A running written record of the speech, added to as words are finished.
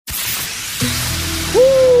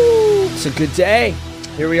It's a good day.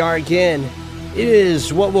 Here we are again. It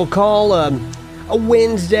is what we'll call a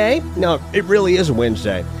Wednesday. No, it really is a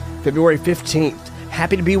Wednesday, February 15th.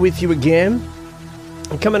 Happy to be with you again.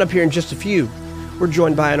 And coming up here in just a few, we're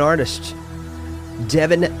joined by an artist.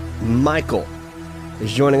 Devin Michael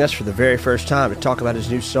is joining us for the very first time to talk about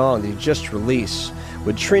his new song that he just released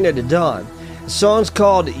with Trina DeDon. The song's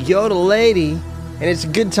called Yoda Lady, and it's a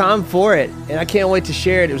good time for it, and I can't wait to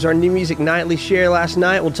share it. It was our New Music Nightly share last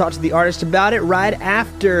night. We'll talk to the artist about it right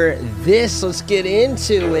after this. Let's get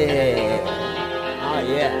into it. Oh,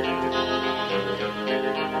 yeah.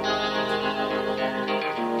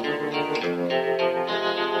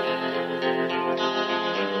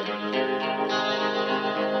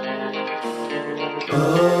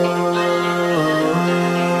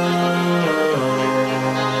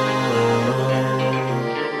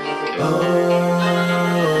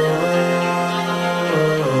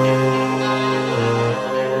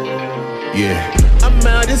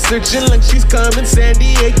 Searching like she's coming San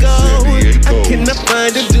Diego. I cannot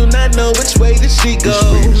find her, do not know which way did she go.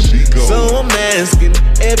 So I'm asking,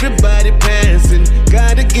 everybody passing,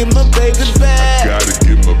 gotta get my baby back.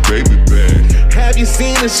 Have you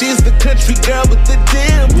seen her? She's the country girl with the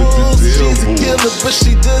dimples. She's a killer, but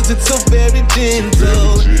she does it so very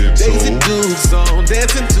gentle. Daisy Dukes song,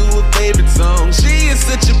 dancing to her favorite song. She is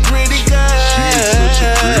such a pretty girl.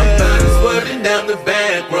 I'm swerving down the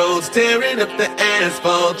back roads, tearing up the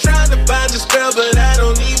asphalt, trying to find this girl, but I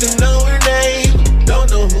don't even know her name. Don't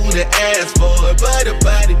know who to ask for, but her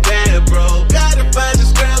body bad, bro. Gotta find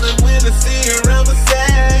this girl, and when I see her, I'ma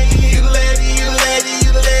say, you the lady, you the lady,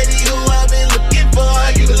 you the lady who I've been looking for.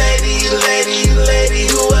 You the lady, you the lady, you the lady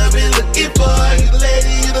who I've been looking for. You the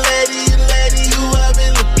lady, you the lady, you the lady who I've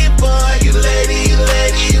been looking for. You the lady, you the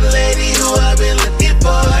lady, you the lady who I've been looking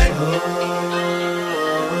for.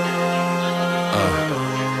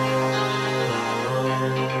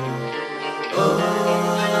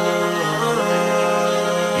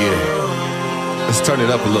 Let's turn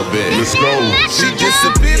it up a little bit. Let's go. She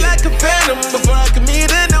disappeared like a phantom before I could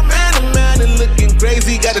meet her. No man, and looking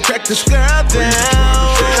crazy. Gotta track this girl down.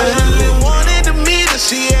 I really wanted to meet her.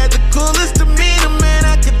 She had the coolest demeanor, man.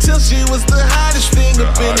 I could tell she was the hottest thing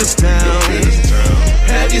up in this town.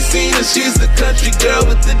 Have you seen her? She's the country girl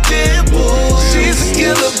with the dimples. She's a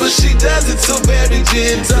killer, but she does it so very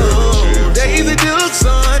gentle. Daisy Dukes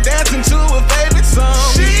on, dancing to her favorite song.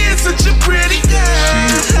 She is such a pretty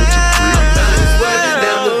girl. Running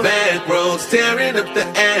down the back roads, tearing up the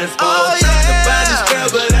asphalt. Trying to find this girl,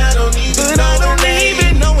 but I don't even know her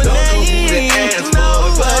name. Don't know who to ask for,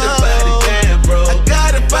 but her body bad, bro. I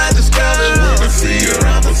gotta find this girl, and when I see her,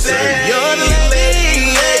 I'ma say, you're the lady,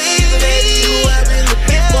 the lady who I've been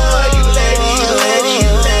looking for. You the lady, the lady,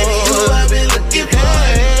 the lady who I've been looking for.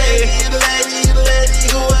 You the lady, the lady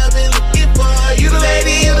who I've been looking for. You the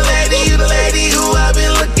lady, the lady, the lady who I've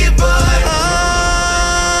been looking for.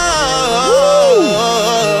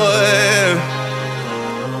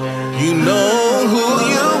 You know who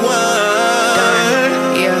you are.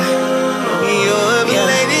 Yeah. You're the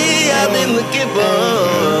lady I've been looking for.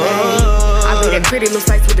 I be that pretty little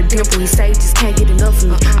face with a dimple. He say he just can't get enough of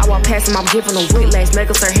me. I walk past him, I'm giving them whiplash. Make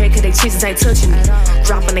up her head cause they cheeses ain't touching me.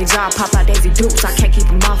 Dropping they jaw, pop out Daisy Dukes. I can't keep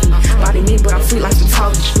them off me. Body mean, but I'm sweet like some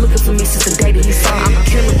talking. Looking for me since the day that he saw. I'm a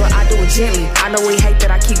killer, but I do it gently. I know he hate that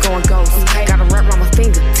I keep going ghost. Gotta wrap around my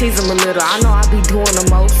finger, tease him a little. I know I be doing the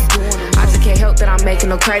most. I just can't help that I'm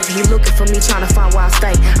making him crazy. He looking for me, trying to find where I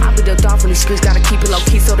stay. I be ducked off in these streets, gotta keep it low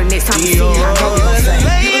key so the next time you see me, I know what I'm saying.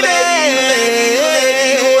 You the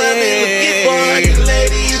lady who I've been looking for. You the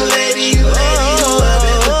lady, you the lady, you the lady who I've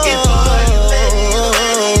been looking for. You the lady, you the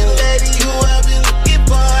lady, you the lady who I've been looking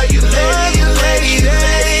for. You the lady, you the lady, the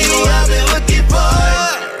lady who I've been looking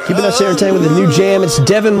for. Keeping us entertained with a new jam. It's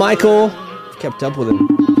Devin Michael. Kept up with him.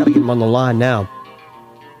 Gotta get him on the line now.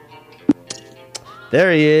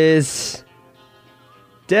 There he is.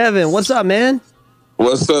 Devin, what's up, man?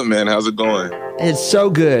 What's up, man? How's it going? It's so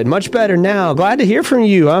good. Much better now. Glad to hear from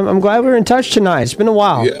you. I'm glad we're in touch tonight. It's been a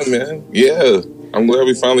while. Yeah, man. Yeah. I'm glad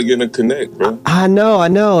we finally getting to connect, bro. I know.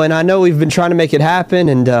 And I know we've been trying to make it happen,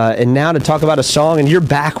 and now to talk about a song, and you're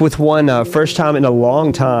back with one first time in a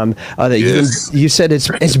long time. That yes. you said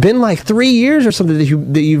it's been like 3 years or something that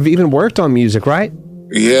you've even worked on music, right?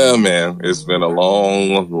 Yeah, man. It's been a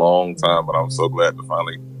long time, but I'm so glad to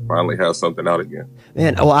finally have something out again.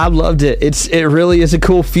 Man, well, I loved it. It really is a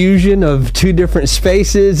cool fusion of two different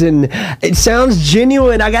spaces, and it sounds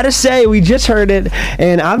genuine. I gotta say, we just heard it,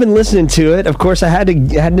 and I've been listening to it. Of course, I had to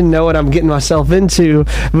know what I'm getting myself into.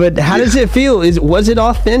 But how does it feel? Was it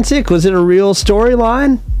authentic? Was it a real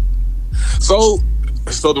storyline? So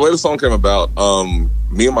the way the song came about,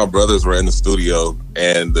 me and my brothers were in the studio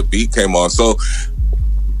and the beat came on. So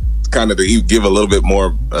kind of to give a little bit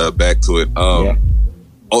more back to it.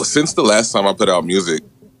 Since the last time I put out music,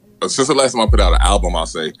 since the last time I put out an album, I'll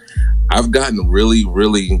say, I've gotten really,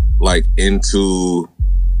 really like into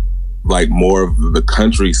like more of the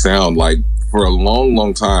country sound. Like for a long,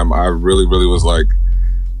 long time, I really, really was like,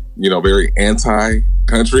 you know, very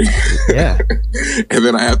anti-country. Yeah. And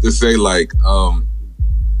then I have to say, like,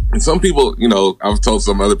 and some people, you know, I've told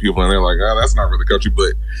some other people and they're like, oh, that's not really country.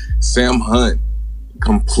 But Sam Hunt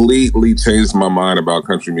completely changed my mind about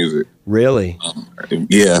country music. Really?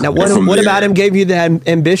 Yeah. Now, what about him gave you that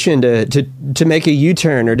ambition to make a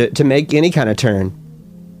U-turn or to make any kind of turn?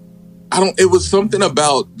 It was something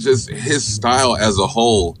about just his style as a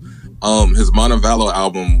whole. His Montevallo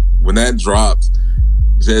album, when that dropped,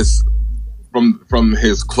 just from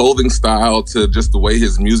his clothing style to just the way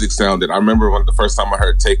his music sounded. I remember when the first time I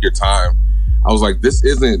heard Take Your Time, I was like, this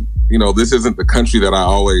isn't the country that I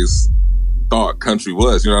always thought country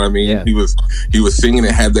was. You know what I mean? Yeah. He was singing,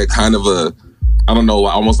 it had that kind of a, I don't know,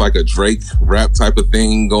 almost like a Drake rap type of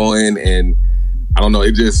thing going, and I don't know,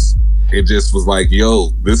 it just was like, yo,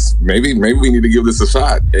 this maybe we need to give this a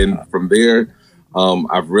shot. And from there,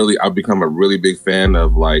 I've become a really big fan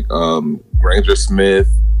of like Granger Smith,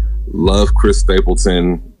 love Chris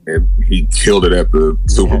Stapleton, and he killed it at the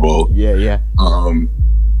Super Bowl. Yeah.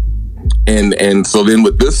 And so then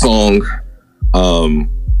with this song,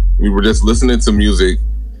 we were just listening to music,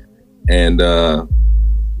 and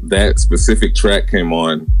that specific track came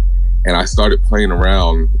on, and I started playing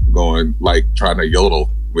around, going like trying to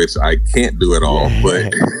yodel, which I can't do at all.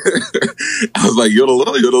 But I was like yodel,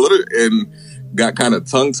 and got kind of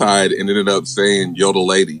tongue tied and ended up saying Yodel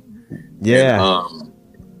Lady. Yeah. And,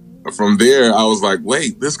 from there, I was like,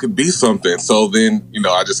 wait, this could be something. So then, you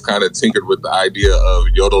know, I just kind of tinkered with the idea of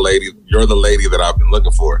Yodel Lady. You're the lady that I've been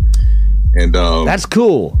looking for. And that's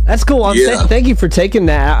cool. Thank you for taking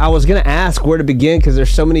that. I was going to ask where to begin because there's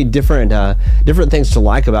so many different things to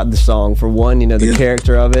like about the song. For one, you know, the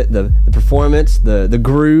character of it, the performance, the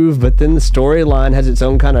groove, but then the storyline has its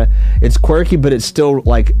own kind of, it's quirky, but it's still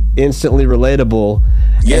like instantly relatable.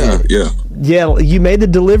 Yeah. Yeah, you made the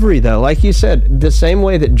delivery though, like you said, the same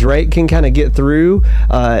way that Drake can kind of get through.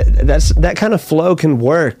 That kind of flow can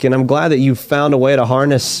work, and I'm glad that you found a way to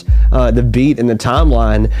harness the beat and the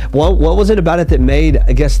timeline. What was it about it that made,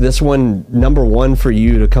 I guess, this one number one for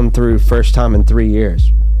you to come through first time in 3 years?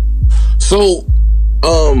 So,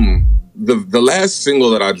 the last single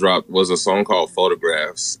that I dropped was a song called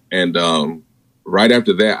Photographs, and right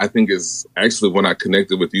after that, I think is actually when I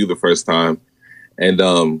connected with you the first time, and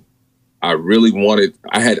I really wanted.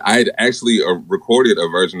 I had actually recorded a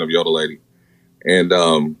version of Yodel Lady, and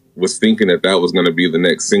was thinking that was going to be the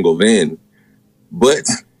next single then, but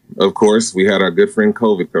of course we had our good friend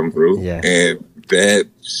COVID come through, and that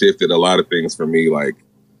shifted a lot of things for me. Like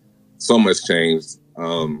so much changed,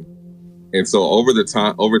 and so over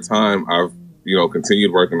time, I've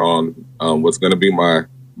continued working on what's going to be my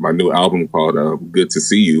new album called Good to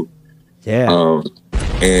See You. Yeah,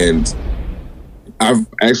 and I've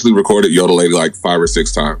actually recorded Yodel Lady like 5 or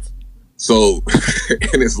 6 times. So,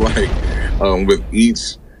 and it's like, with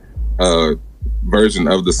each version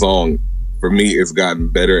of the song, for me, it's gotten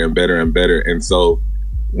better and better and better. And so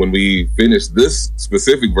when we finished this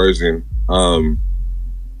specific version,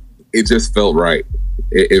 it just felt right.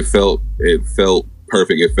 It felt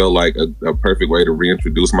perfect. It felt like a perfect way to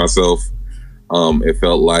reintroduce myself. It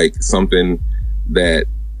felt like something that,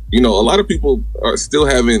 a lot of people still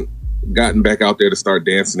haven't gotten back out there to start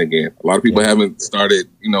dancing again. A lot of people haven't started,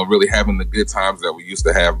 really having the good times that we used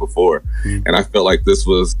to have before. Mm-hmm. And I felt like this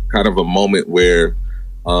was kind of a moment where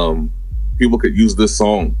people could use this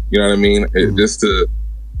song, you know what I mean? Mm-hmm. Just to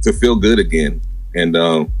feel good again. And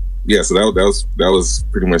so that was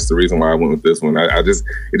pretty much the reason why I went with this one. It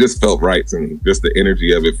just felt right to me. Just the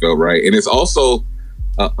energy of it felt right. And it's also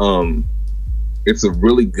it's a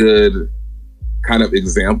really good kind of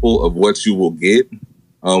example of what you will get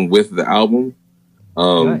with the album.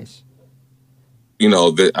 Nice.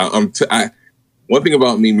 One thing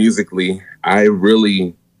about me musically, I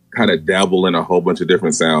really kind of dabble in a whole bunch of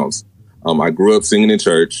different sounds. I grew up singing in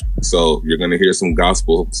church, so you're going to hear some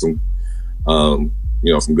gospel, some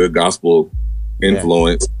good gospel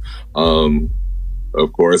influence.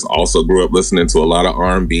 Of course, also grew up listening to a lot of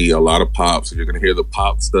R&B, a lot of pop. So you're going to hear the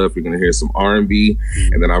pop stuff. You're going to hear some R&B.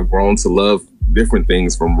 And then I've grown to love different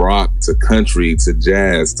things from rock to country to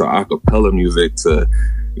jazz to a cappella music to,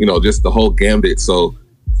 just the whole gambit. So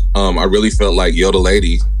I really felt like Yodel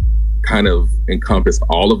Lady kind of encompassed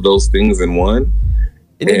all of those things in one.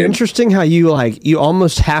 Isn't it interesting how you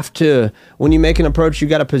almost have to, when you make an approach, you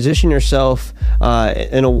got to position yourself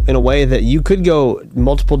in a way that you could go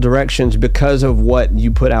multiple directions because of what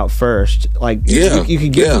you put out first. Like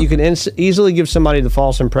you could easily give somebody the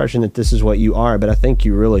false impression that this is what you are, but I think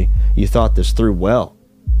you thought this through well.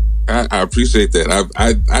 I appreciate that.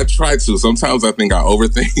 I try to. Sometimes I think I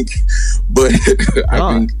overthink, but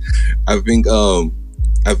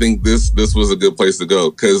I think this was a good place to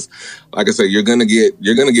go because, like I said, you're gonna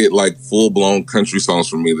get like full blown country songs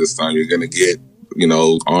from me this time. You're gonna get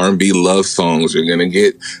R&B love songs. You're gonna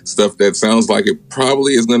get stuff that sounds like it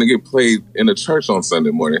probably is gonna get played in a church on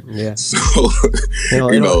Sunday morning. Yeah. So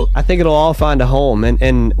I think it'll all find a home,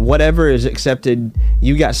 and whatever is accepted.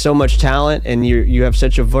 You got so much talent, and you have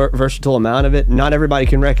such a versatile amount of it. Not everybody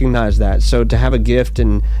can recognize that. So to have a gift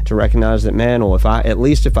and to recognize that, man, well, if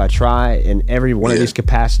I try in every one of these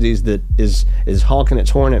capacities that is honking its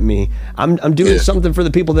horn at me, I'm doing something for the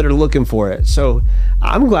people that are looking for it. So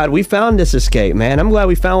I'm glad we found this escape, man. I'm glad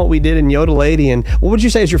we found what we did in Yoda Lady. And what would you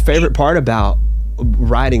say is your favorite part about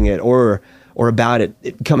writing it, or about it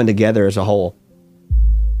coming together as a whole?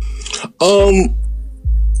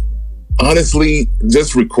 Honestly,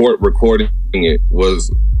 just recording it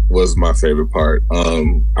was my favorite part.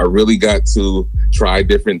 I really got to try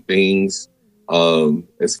different things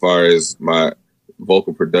as far as my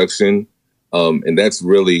vocal production, and that's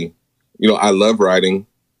really, I love writing,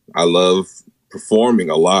 I love performing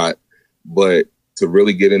a lot, but to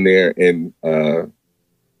really get in there and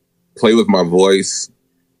play with my voice,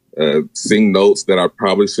 sing notes that I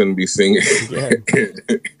probably shouldn't be singing,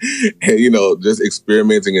 and just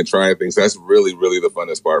experimenting and trying things. That's really, really the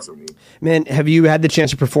funnest part for me. Man, have you had the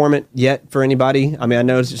chance to perform it yet for anybody? I mean, I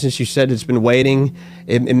know since you said it's been waiting,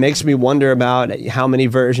 it makes me wonder about how many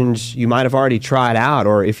versions you might have already tried out,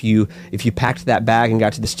 or if you packed that bag and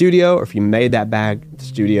got to the studio, or if you made that bag at the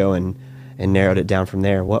studio and narrowed it down from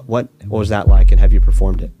there. What was that like, and have you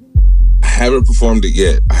performed it? I haven't performed it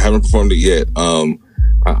yet.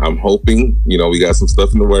 I'm hoping, we got some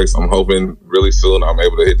stuff in the works. I'm hoping really soon I'm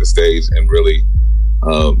able to hit the stage and really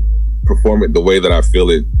perform it the way that I feel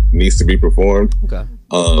it needs to be performed. Okay.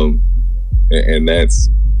 And that's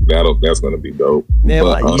going to be dope. Man,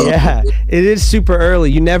 it is super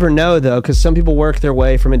early. You never know, though, because some people work their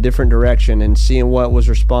way from a different direction, and seeing what was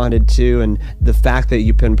responded to, and the fact that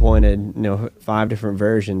you pinpointed, 5 different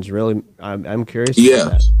versions, really, I'm curious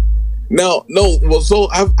about that. No. Well, so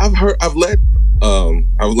I've let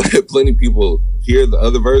plenty of people hear the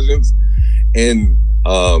other versions, and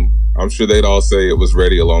I'm sure they'd all say it was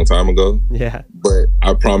ready a long time ago. Yeah. But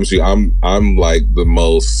I promise you, I'm like the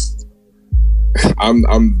most. I'm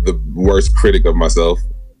the worst critic of myself,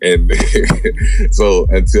 and so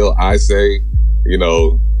until I say,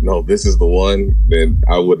 no, this is the one, then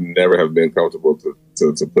I would never have been comfortable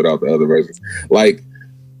to put out the other versions. Like,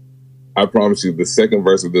 I promise you, the second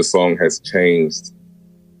verse of this song has changed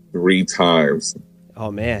 3 times. Oh,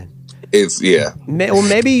 man. Well,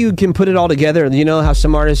 maybe you can put it all together. You know how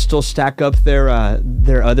some artists still stack up their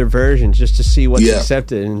other versions just to see what's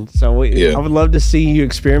accepted. And so I would love to see you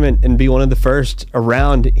experiment and be one of the first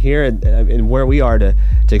around here and where we are to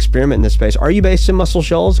experiment in this space. Are you based in Muscle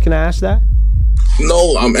Shoals? Can I ask that?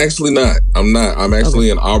 No, I'm actually not. I'm actually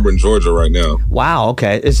in Auburn, Georgia right now. Wow.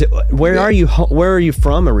 Okay. Where are you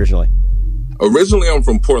from originally? Originally, I'm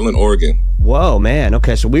from Portland, Oregon. Whoa, man.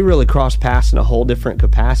 Okay, so we really crossed paths in a whole different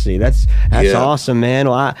capacity. That's awesome, man.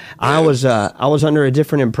 Well, I was under a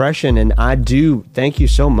different impression, and I do thank you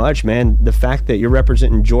so much, man. The fact that you're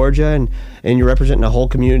representing Georgia and you're representing a whole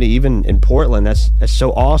community, even in Portland, that's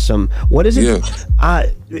so awesome. What is it? Yeah.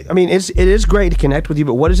 I mean, it is great to connect with you,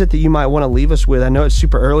 but what is it that you might want to leave us with? I know it's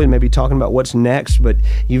super early, maybe talking about what's next, but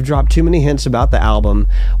you've dropped too many hints about the album.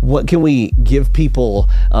 What can we give people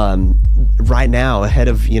right now ahead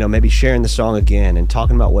of maybe sharing the song again and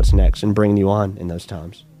talking about what's next and bringing you on in those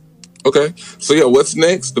times? Okay, so what's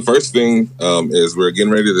next? The first thing is we're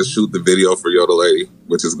getting ready to shoot the video for Yoda Lady,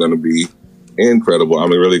 which is going to be incredible.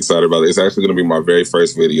 I'm really excited about it. It's actually going to be my very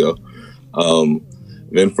first video.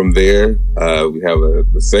 Then from there, we have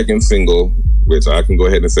the second single, which I can go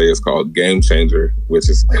ahead and say is called Game Changer, which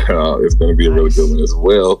is it's going to be a really good one as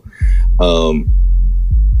well.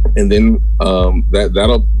 And then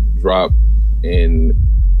that'll drop in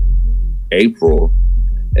April,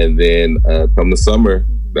 and then come the summer,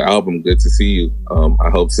 the album Good to See You. I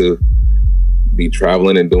hope to be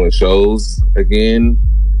traveling and doing shows again.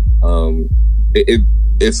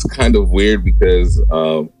 It's kind of weird because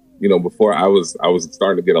before I was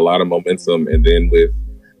starting to get a lot of momentum, and then with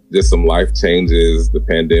just some life changes, the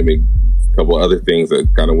pandemic, a couple other things that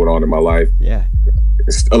kind of went on in my life,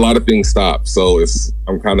 a lot of things stop. So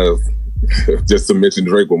I'm kind of, just to mention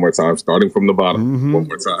Drake one more time, starting from the bottom one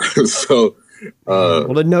more time. So,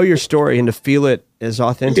 well, to know your story and to feel it as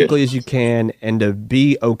authentically as you can, and to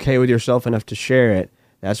be okay with yourself enough to share it,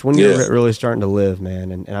 that's when you're really starting to live,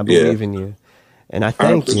 man. And I believe in you. And I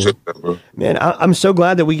thank you. That, man, I'm so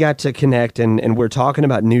glad that we got to connect, and we're talking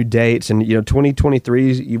about new dates. And,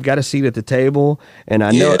 2023, you've got a seat at the table. And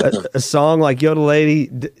I know a song like Yodel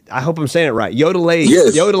Lady, I hope I'm saying it right. Yodel Lady.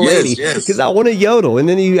 Yes, Yodel Lady. Because I want to yodel. And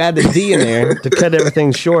then you add the D in there to cut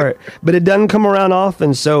everything short. But it doesn't come around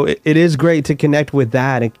often. So it is great to connect with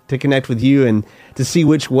that, and to connect with you, and to see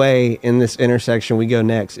which way in this intersection we go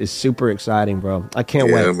next is super exciting, bro. I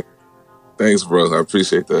can't wait. Man. Thanks, bro. I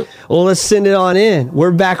appreciate that. Well, let's send it on in. We're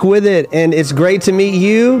back with it, and it's great to meet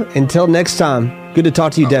you. Until next time, good to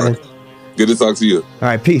talk to you, Devin. Right. Good to talk to you. All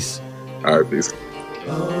right, peace. All right, peace.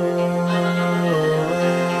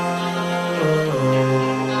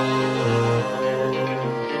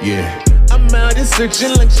 Yeah. I'm out and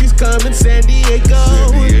searching like she's coming San Diego.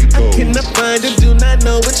 I cannot find her, do not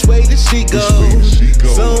know which way did she go.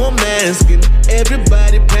 So I'm asking,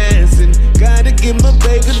 everybody passing, gotta get my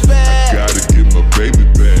baby back.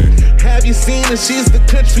 Have you seen her? She's the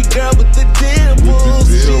country girl with the dimples.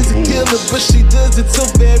 She's a killer, but she does it so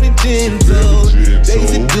very gentle.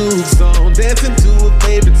 Daisy Dukes song, dancing to her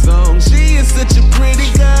favorite song. She is such a pretty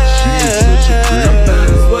girl.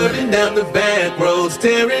 I'm swerving down the back roads,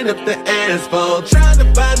 tearing up the asphalt, trying to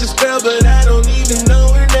find this girl, but I don't even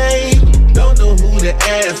know her name. Don't know who to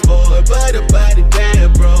ask for, but her body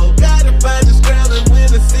bad, bro. Gotta find this girl, and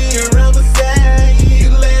when I see her, I'ma say, you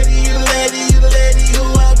the lady, you the lady, you the lady who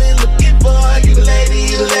I've been looking for. You the lady,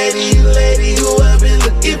 you the lady, you the lady who I've been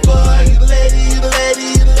looking for. You the lady, you the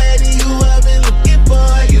lady, you the lady who I've been looking for.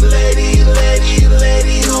 You the lady, you the lady, you the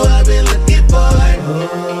lady who I've been looking for.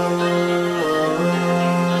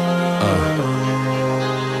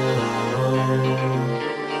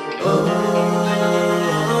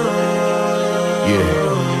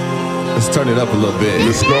 Let's turn it up a little bit.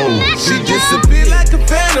 Let's go. She disappeared like a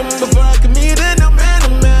phantom before I could meet her. Now man,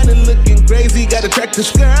 I'm out and looking crazy. Gotta track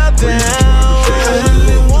this girl down. I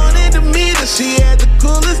really wanted to meet her. She had the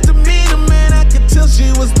coolest demeanor, man. I could tell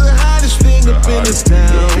she was the hottest thing up in this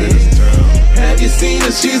town. Have you seen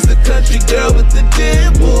her? She's the country girl with the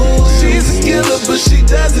dimples. She's a killer, but she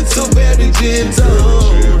does it so very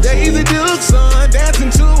gentle. Daisy Dukes on,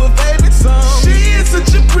 dancing to her favorite song. She is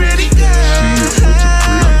such a pretty girl.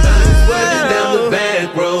 Running down the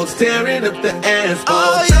back roads, tearing up the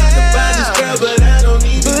asphalt, trying to find this girl, but I don't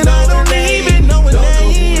even know her name. Don't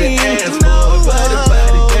know who to ask for, but her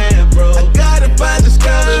body bad, bro. I gotta find this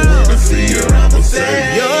girl, and when I see her, I'ma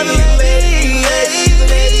say, you're the lady, the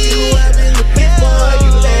lady who I've been looking for.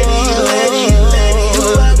 You the lady, the lady, the lady who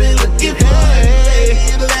I've been looking for.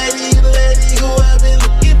 You the lady, the lady who I've been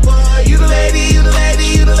looking for. You the lady, you the lady,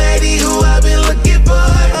 you the lady who I've been looking for.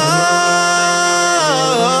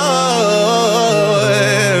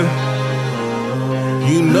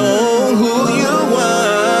 You know who you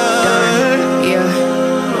are. Yeah.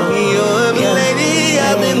 You're the lady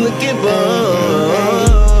I've been looking for.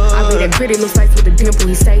 I be that pretty little face with a dimple.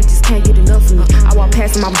 He say he just can't get enough of me. I walk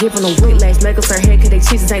past him, I'm giving him whiplash. Make up her head, cause they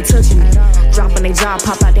cheeses ain't touching me. Dropping they jaw,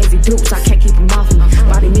 pop out Daisy Dukes. I can't keep him off me.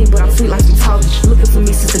 Body mean, but I'm sweet like some talking. Looking for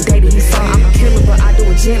me since the day that he saw. I'm a killer, but I do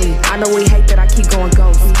it gently. I know he hate that I keep going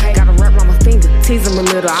ghost. Gotta wrap around my finger, tease him a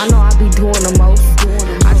little. I know I be doing the most.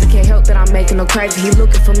 I just can't help that I'm making him crazy. He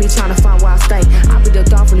looking for me, trying to find where I stay. I be the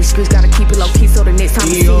dog from these streets, gotta keep it low key so the next time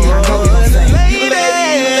we see me, I know he gon' say.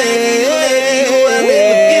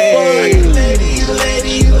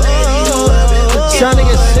 Sounding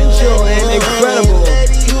essential and incredible.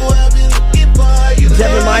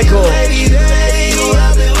 Devin Michael.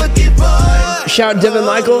 Shout out Devin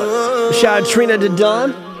Michael. Shout out Trina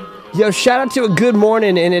DeDon. Yo, shout out to A Good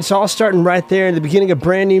Morning, and it's all starting right there in the beginning of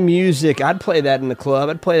brand new music. I'd play that in the club.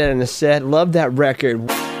 I'd play that in the set. Love that record.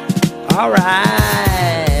 All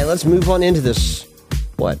right, let's move on into this,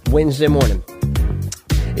 Wednesday morning.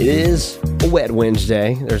 It is a wet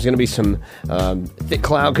Wednesday. There's going to be some thick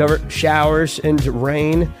cloud cover, showers and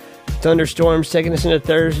rain, thunderstorms taking us into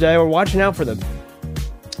Thursday. We're watching out for the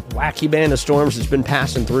wacky band of storms that's been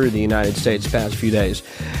passing through the United States the past few days.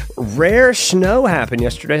 Rare snow happened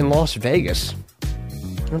yesterday in Las Vegas.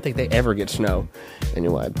 I don't think they ever get snow.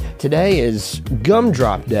 Anyway, today is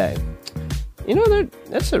Gumdrop Day. You know,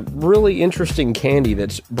 that's a really interesting candy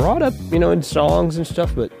that's brought up, in songs and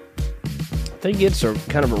stuff, but I think it's a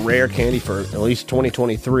kind of a rare candy for at least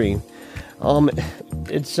 2023.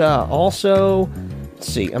 It's also, let's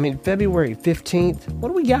see, February 15th. What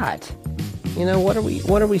do we got?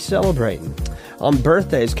 What are we celebrating? on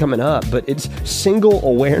birthdays coming up, but it's Single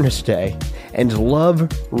Awareness Day and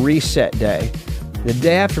Love Reset Day. The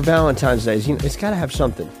day after Valentine's Day, it's got to have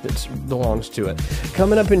something that belongs to it.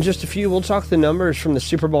 Coming up in just a few, we'll talk the numbers from the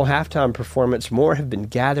Super Bowl halftime performance. More have been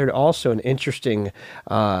gathered. Also, an interesting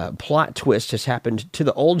plot twist has happened to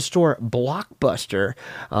the old store Blockbuster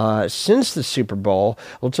since the Super Bowl.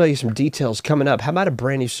 We'll tell you some details coming up. How about a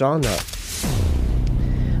brand new song, though?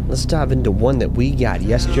 Let's dive into one that we got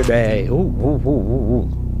yesterday.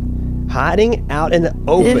 Ooh. Hiding out in the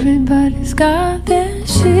open. Everybody's got their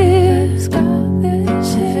shit.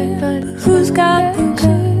 Who's got the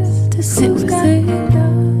guts to sit with it?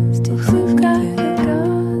 Who's got the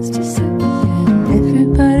guts to sit with it?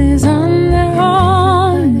 Everybody's on their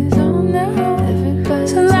own.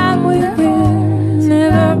 So that we will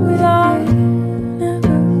never belong.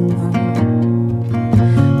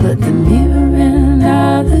 But the mirror in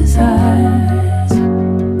other's eyes,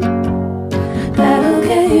 that'll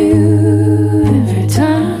get you every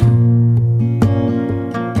time.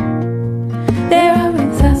 There are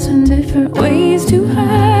 1,000 different ways to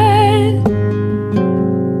hide.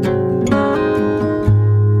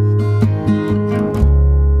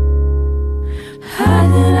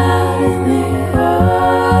 Hiding out in the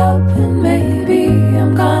open, maybe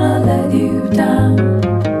I'm gonna let you down.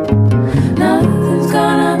 Nothing's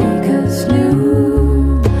gonna make us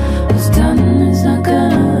new. What's done is not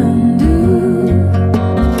gonna undo.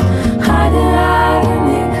 Hiding out in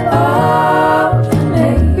the open,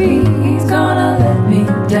 maybe he's gonna let me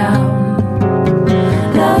down.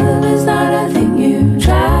 Love is not a thing you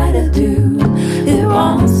try to do. It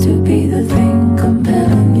wants to be the thing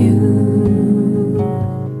compelling you.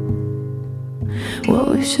 What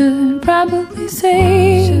we should probably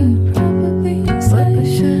say,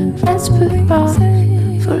 let's put it off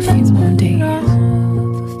for a few more days.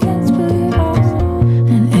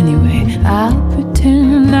 And anyway, I'll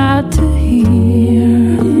pretend not to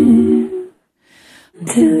hear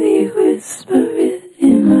until you whisper it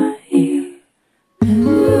in my ear.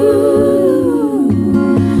 Ooh,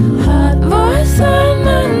 hot voice on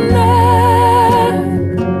my neck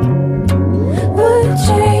would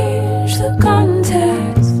change the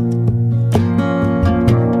context.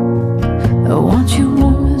 I want you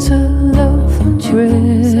warm as a love, want you red.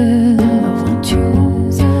 I want you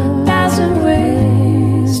 1,000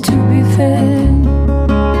 ways to be fed.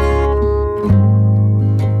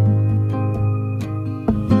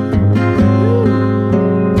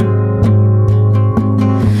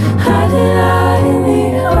 Hiding out in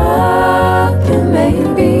the open,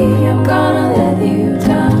 maybe I'm gonna let you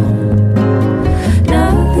down.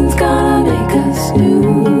 Nothing's gonna make us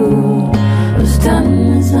new. What's done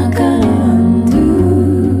is not gonna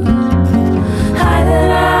undo.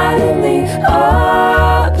 Hiding out in the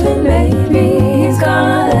open, maybe he's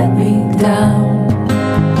gonna let me down.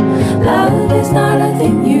 Love is not a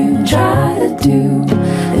thing you try to do.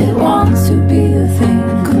 It wants to be the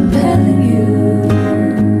thing compelling you.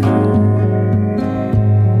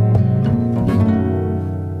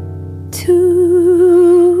 To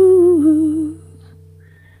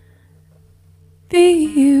be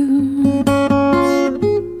you.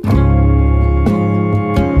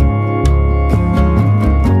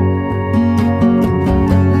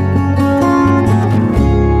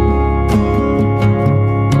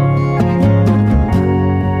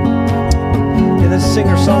 Yeah, this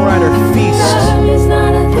singer-songwriter feast. Love is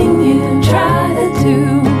not a thing you try to do.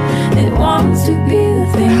 It wants to be the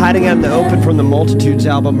thing. Hiding out in the open from the Multitudes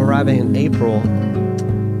album arriving in April.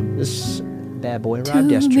 This bad boy arrived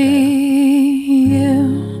to yesterday. be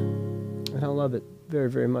you. And I love it very,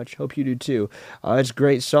 very much. Hope you do too. It's a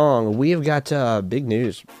great song. We have got big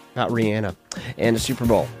news about Rihanna and the Super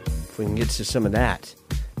Bowl. If we can get to some of that,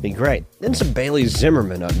 it'd be great. Then some Bailey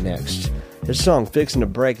Zimmerman up next. His song Fixin' to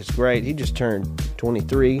Break is great. He just turned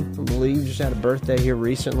 23, I believe. Just had a birthday here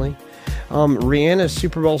recently. Rihanna's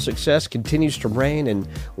Super Bowl success continues to reign, and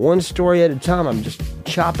one story at a time, I'm just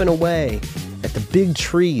chopping away at the big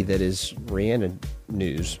tree that is Rihanna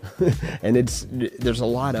news. And there's a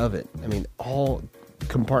lot of it. I mean, all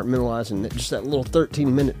compartmentalized in just that little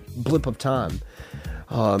 13-minute blip of time.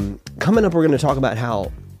 Coming up, we're going to talk about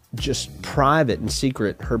how just private and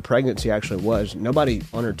secret her pregnancy actually was. Nobody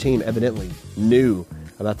on her team evidently knew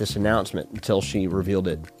about this announcement until she revealed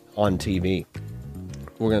it on TV.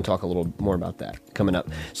 We're going to talk a little more about that coming up.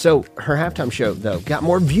 So her halftime show, though, got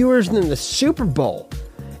more viewers than the Super Bowl.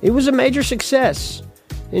 It was a major success,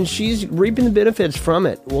 and she's reaping the benefits from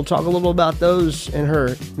it. We'll talk a little about those and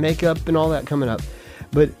her makeup and all that coming up.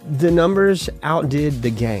 But the numbers outdid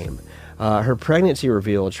the game. Her pregnancy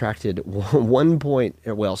reveal attracted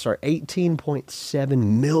 18.7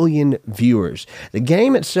 million viewers. The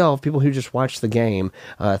game itself, people who just watched the game,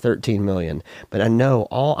 13 million. But I know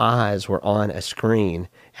all eyes were on a screen,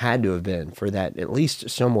 had to have been, for that, at least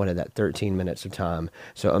somewhat of that 13 minutes of time.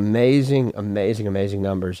 So amazing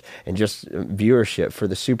numbers and just viewership for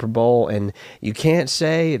the Super Bowl. And you can't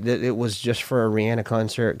say that it was just for a Rihanna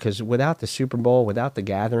concert, because without the Super Bowl, without the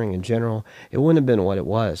gathering in general, it wouldn't have been what it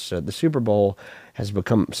was. So the Super Bowl has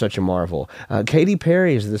become such a marvel. Katy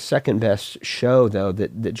Perry is the second best show, though,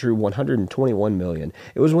 that drew 121 million.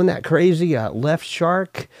 It was when that crazy Left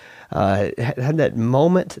Shark had that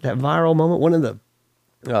moment, that viral moment, one of the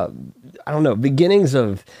beginnings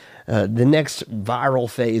of the next viral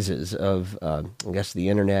phases of, I guess, the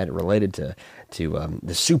internet related to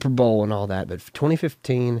the Super Bowl and all that. But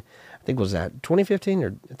 2015, I think, was that 2015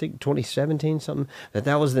 or I think 2017, something,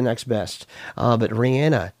 that was the next best. But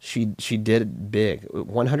Rihanna, she did it big,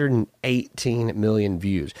 118 million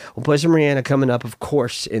views. We'll play some Rihanna coming up, of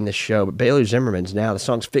course, in the show. But Bailey Zimmerman's now, the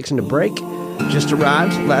song's Fixing to Break, just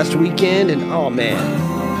arrived last weekend, and oh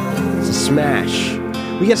man, it's a smash.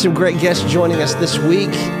 We got some great guests joining us this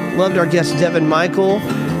week. Loved our guest, Devin Michael.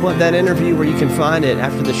 We'll have that interview where you can find it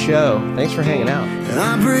after the show. Thanks for hanging out.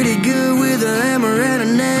 I'm pretty good with a hammer and a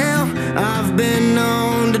nail. I've been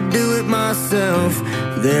known to do it myself.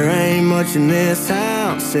 There ain't much in this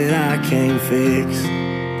house that I can't fix.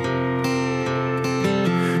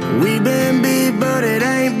 We've been beat, but it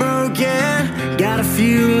ain't broken. Got a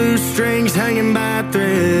few loose strings hanging by a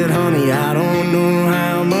thread. Honey, I don't know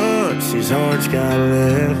how much his heart's got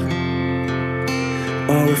left.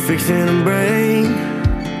 Are we fixing to break?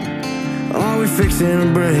 Are we fixing to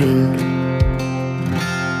break?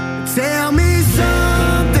 Tell me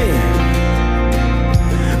something.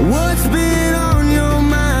 What's been on your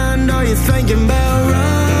mind? Are you thinking about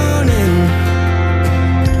running?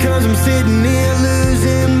 'Cause I'm sitting here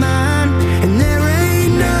losing mine, and there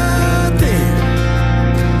ain't nothing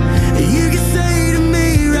you can say to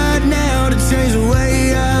me right now to change the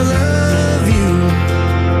way I love you.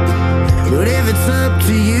 But if it's up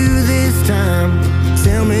to you this time,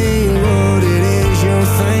 tell me what it is you're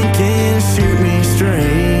thinking. Shoot me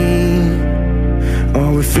straight.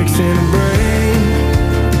 Are we fixing to break?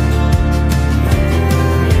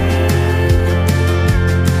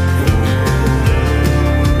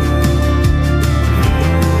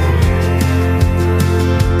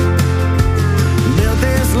 Built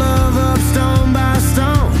this love up stone by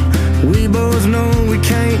stone. We both know we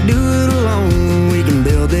can't do it alone. We can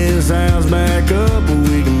build this house back up, or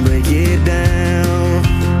we can break it down.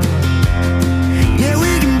 Yeah,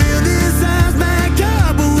 we can build this house back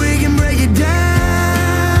up, or we can break it down.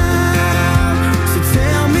 So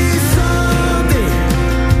tell me something.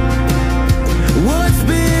 What's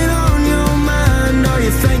been on your mind? Are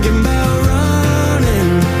you thinking about running?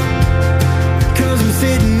 'Cause I'm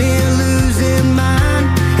sitting here losing mine,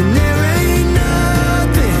 and there ain't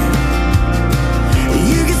nothing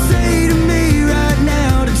you can say to me right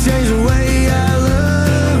now to change the way I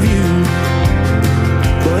love you.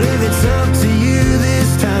 But if it's up to you this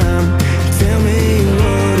time, tell me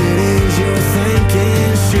what it is you're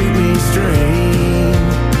thinking. Shoot me straight.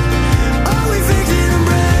 Are we fixing to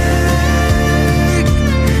break?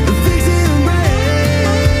 Fixing to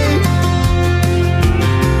break.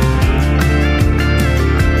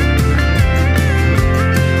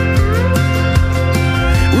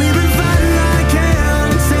 We've been fighting like hell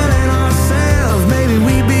and telling ourselves maybe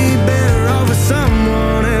we'd be better off with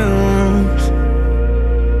someone else.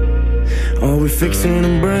 Are we fixing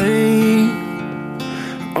to break?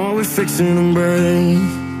 Are we fixing to break?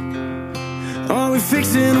 Are we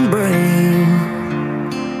fixing to break?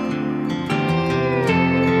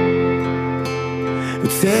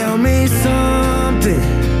 Tell me something.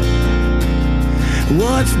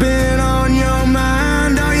 What's been on your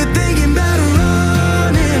mind? Are you thinking about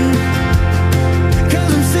running?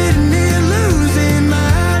 'Cause I'm sitting here losing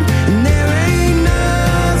mine, and there ain't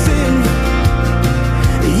nothing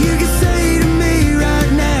you can say to me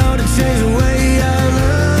right now to change the way I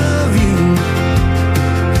love you.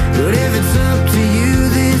 But if it's up to you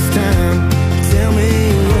this time, tell me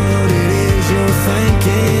what it is you're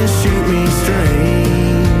thinking. Shoot me straight.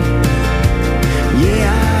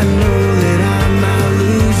 Yeah, I know that I might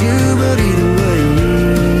lose you, but either way,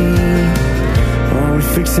 are we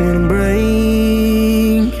fixing to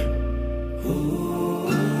break?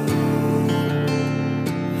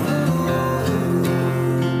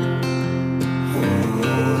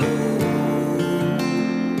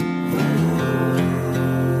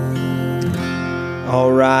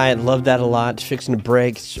 All right, love that a lot. Fixing to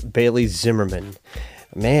Break, Bailey Zimmerman.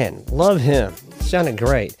 Man, love him. Sounded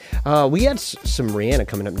great. We got some Rihanna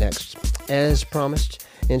coming up next, as promised.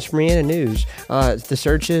 And some Rihanna news. The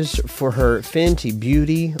searches for her Fenty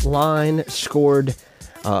Beauty line scored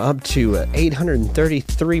up to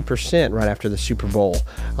 833% right after the Super Bowl.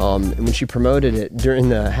 When she promoted it during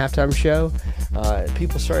the halftime show,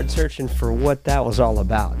 people started searching for what that was all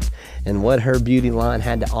about and what her beauty line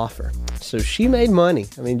had to offer. So she made money.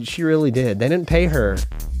 I mean, she really did. They didn't pay her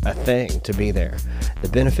a thing to be there. The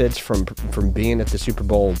benefits from being at the Super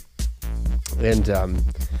Bowl and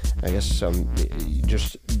I guess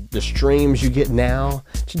just the streams you get now,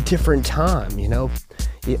 it's a different time, you know.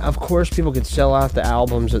 Of course, people could sell out the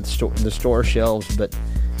albums at the store shelves, but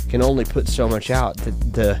can only put so much out.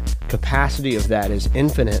 The capacity of that is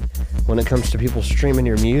infinite when it comes to people streaming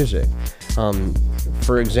your music.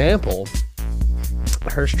 For example,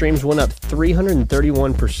 her streams went up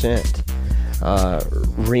 331%.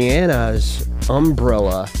 Rihanna's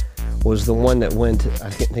Umbrella was the one that went,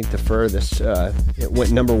 I think, the furthest. It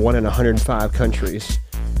went number 1 in 105 countries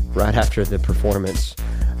right after the performance.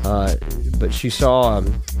 But she saw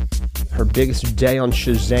her biggest day on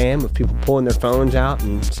Shazam of people pulling their phones out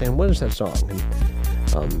and saying, "What is that song?"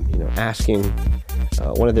 And asking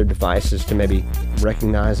one of their devices to maybe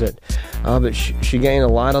recognize it. But she gained a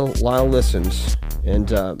lot of listens,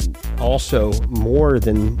 and also more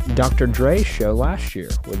than Dr. Dre's show last year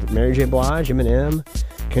with Mary J. Blige, Eminem,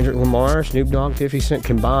 Kendrick Lamar, Snoop Dogg, 50 Cent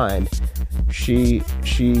combined. She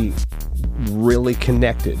really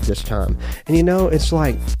connected this time. And it's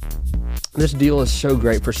like this deal is so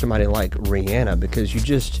great for somebody like Rihanna, because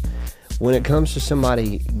when it comes to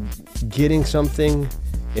somebody getting something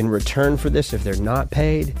in return for this, if they're not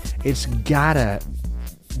paid, it's gotta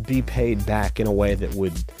be paid back in a way that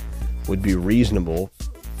would be reasonable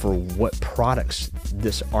for what products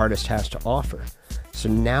this artist has to offer. So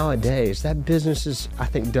nowadays, that business is, I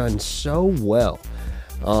think, done so well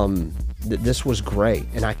that this was great,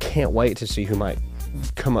 and I can't wait to see who might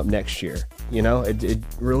come up next year. It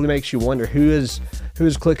really makes you wonder who is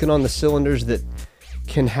clicking on the cylinders that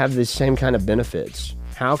can have the same kind of benefits.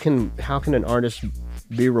 How can an artist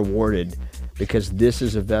be rewarded? Because this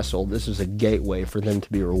is a vessel, this is a gateway for them to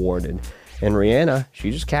be rewarded. And Rihanna,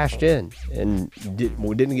 she just cashed in and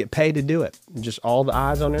didn't get paid to do it. Just all the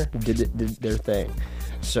eyes on her did their thing.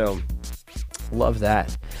 So, love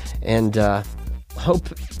that. And hope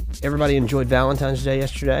everybody enjoyed Valentine's Day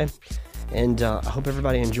yesterday. And I hope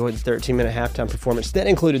everybody enjoyed the 13-minute halftime performance that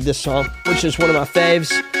included this song, which is one of my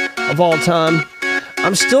faves of all time.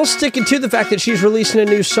 I'm still sticking to the fact that she's releasing a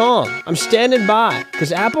new song. I'm standing by,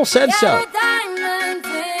 because Apple said so. Love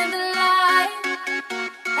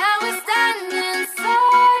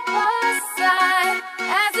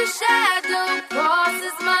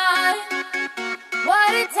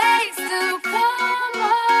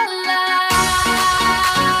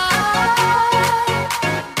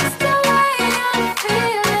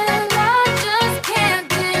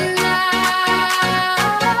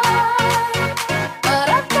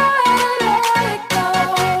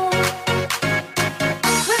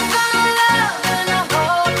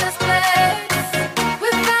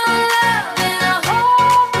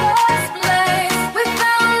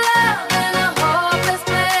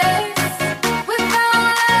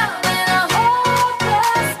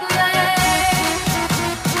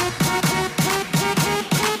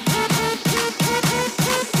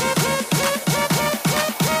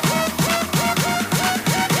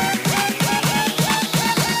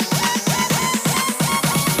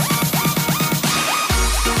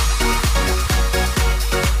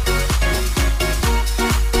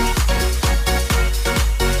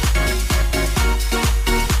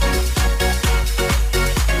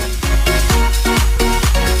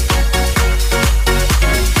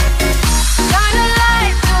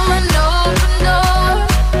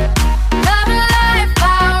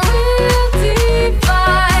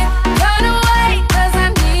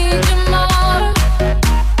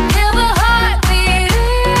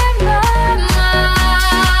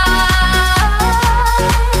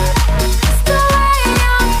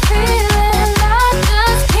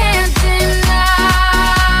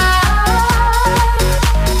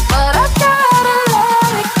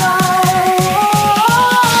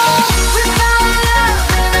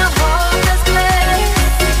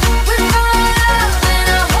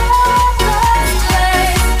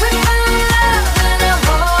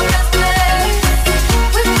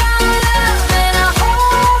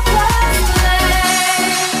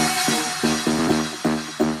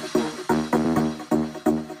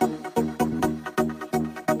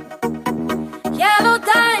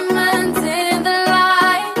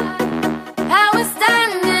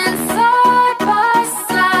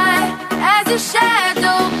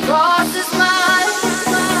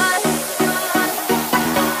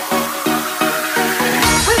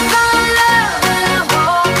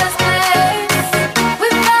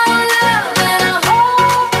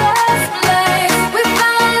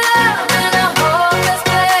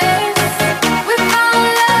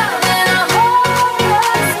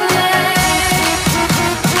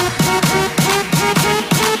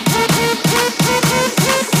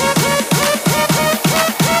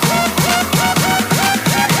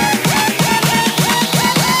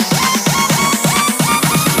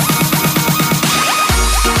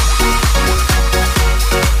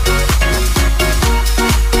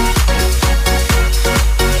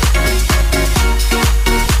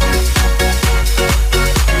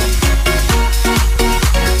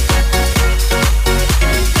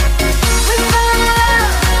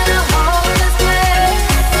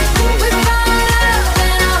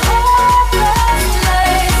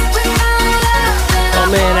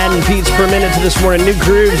repeats per minute to this morning. New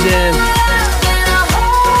grooves in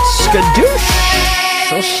Skadoosh.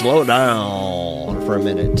 So slow down for a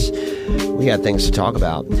minute. We got things to talk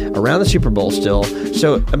about around the Super Bowl still.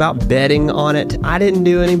 So about betting on it, I didn't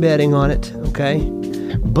do any betting on it, okay?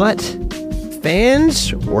 But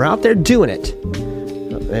fans were out there doing it,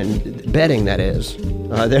 and betting, that is.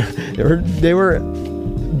 They were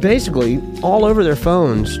basically all over their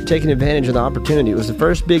phones, taking advantage of the opportunity. It was the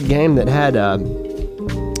first big game that had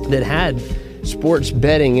sports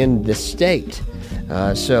betting in the state.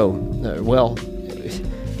 Let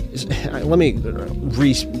me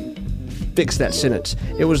fix that sentence.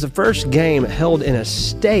 It was the first game held in a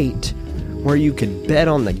state where you could bet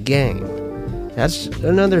on the game. That's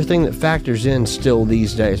another thing that factors in still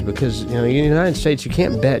these days, because in the United States you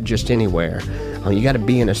can't bet just anywhere. You got to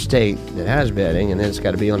be in a state that has betting, and then it's got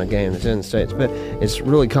to be on a game that's in the States. But it's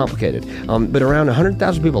really complicated. But around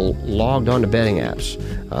 100,000 people logged on to betting apps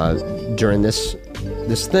during this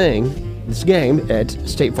game at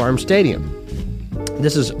State Farm Stadium.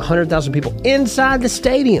 This is 100,000 people inside the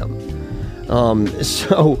stadium.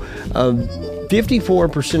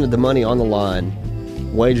 54% of the money on the line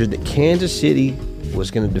wagered that Kansas City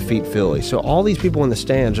was going to defeat Philly. So all these people in the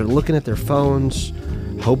stands are looking at their phones,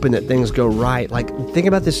 hoping that things go right. Like, think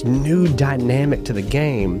about this new dynamic to the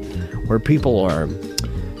game where people are,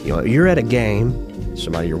 you're at a game,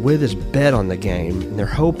 somebody you're with is bet on the game, and they're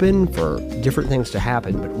hoping for different things to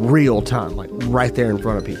happen, but real time, like right there in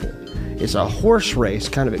front of people. It's a horse race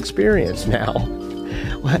kind of experience now.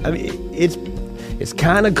 I mean, it's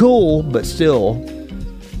kind of cool, but still,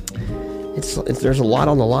 there's a lot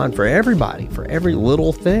on the line for everybody, for every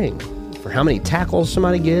little thing, for how many tackles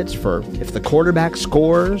somebody gets, for if the quarterback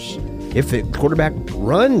scores, if the quarterback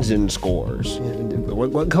runs and scores,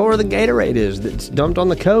 what color the Gatorade is that's dumped on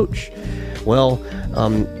the coach. Well,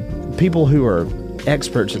 people who are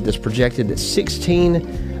experts at this projected that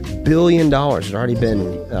 $16 billion had already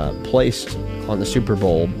been placed on the Super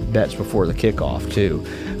Bowl bets before the kickoff, too.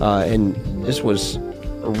 And this was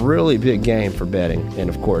a really big game for betting, and,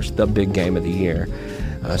 of course, the big game of the year.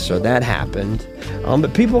 So that happened.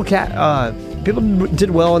 But people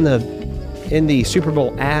did well in the Super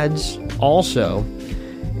Bowl ads also.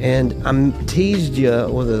 And I teased you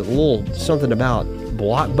with a little something about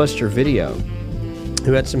Blockbuster Video,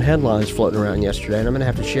 who had some headlines floating around yesterday, and I'm going to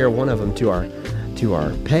have to share one of them to our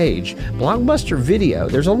page. Blockbuster Video,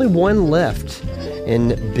 there's only one left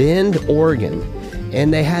in Bend, Oregon,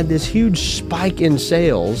 and they had this huge spike in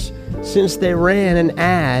sales since they ran an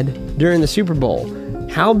ad during the Super Bowl.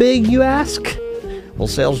 How big, you ask? Well,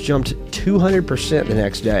 sales jumped 200% the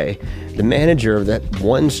next day. The manager of that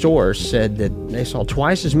one store said that they saw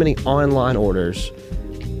twice as many online orders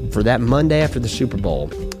for that Monday after the Super Bowl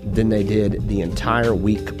than they did the entire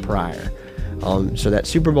week prior. So that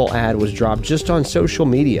Super Bowl ad was dropped just on social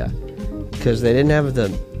media because they didn't have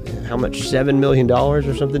how much, $7 million or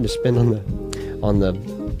something to spend on the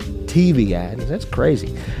TV ad. That's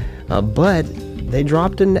crazy. But they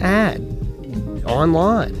dropped an ad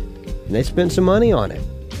online, and they spent some money on it.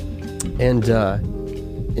 And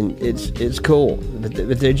it's cool.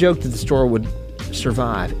 But they joked that the store would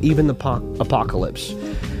survive even the apocalypse.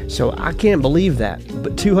 So I can't believe that.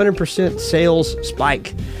 But 200% sales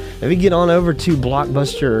spike. Maybe get on over to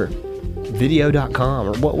blockbustervideo.com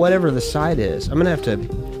or whatever the site is. I'm gonna have to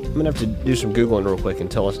do some Googling real quick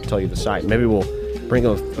and tell you the site. Maybe we'll bring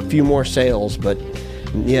a few more sales. But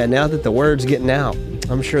yeah, now that the word's getting out,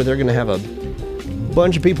 I'm sure they're gonna have a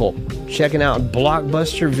bunch of people checking out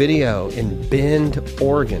Blockbuster Video in Bend,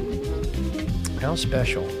 Oregon. How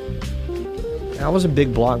special. I was a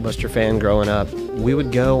big Blockbuster fan growing up. We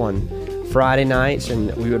would go on Friday nights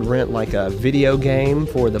and we would rent like a video game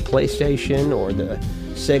for the PlayStation or the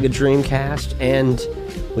Sega Dreamcast, and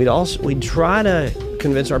we'd try to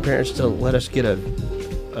convince our parents to let us get a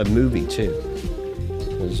movie too.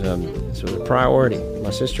 It was a priority.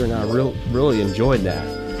 My sister and I really enjoyed that.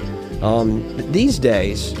 But these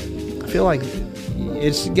days, I feel like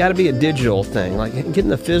it's got to be a digital thing. Like getting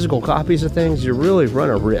the physical copies of things, you really run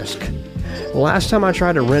a risk. The last time I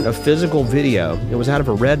tried to rent a physical video, it was out of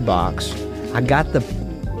a red box. I got the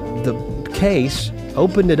case,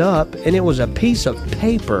 opened it up, and it was a piece of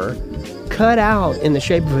paper cut out in the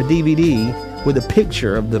shape of a DVD with a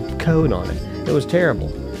picture of the code on it. It was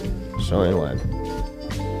terrible. So anyway,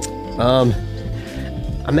 I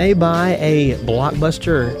may buy a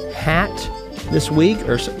Blockbuster hat this week,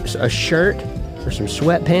 or a shirt, or some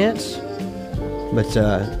sweatpants. But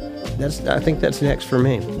I think that's next for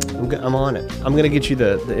me. I'm on it. I'm going to get you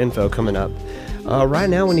the info coming up. Right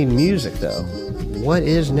now we need music, though. What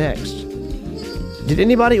is next? Did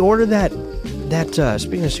anybody order that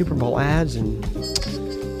speaking of Super Bowl ads, and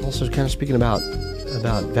also kind of speaking about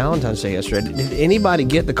Valentine's Day yesterday, did anybody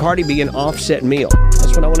get the Cardi B and Offset meal?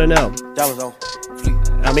 That's what I want to know.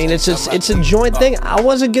 I mean, it's a joint thing. I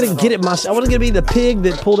wasn't gonna get it myself. I wasn't gonna be the pig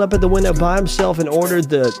that pulled up at the window by himself and ordered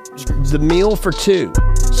the meal for two.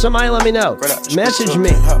 Somebody let me know. Message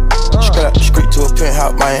me. Straight to a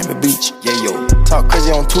penthouse, Miami Beach. Yeah, yo. Talk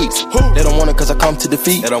crazy on tweets. They don't want it cause I come to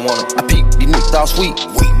defeat. They don't want it. I peek, these niggas all sweet.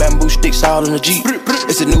 Bamboo sticks all in the Jeep.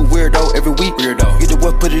 It's a new weirdo every week. Get the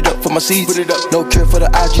what, put it up for my seeds. No cure for the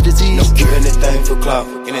IG disease. No cure. Anything for clout.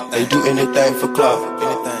 They do anything for clout.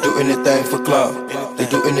 Do anything for clout. They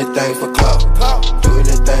do anything for clout. Do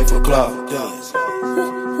anything for clout.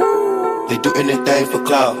 They do anything for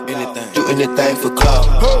clout. Do anything for clout.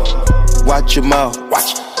 Watch your mouth.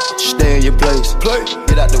 Watch. Stay in your place.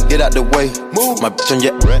 Get out the way. Move. My bitch on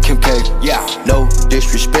your Kim K. Yeah. No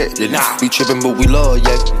disrespect. Nah. Be trippin', but we love,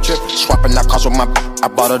 yeah. Swapping out cars with my. I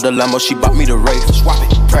bought her the Lambo, she bought me the Wraith. Swap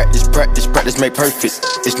it. Practice make perfect.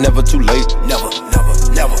 It's never too late. Never.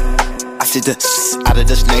 I see the out of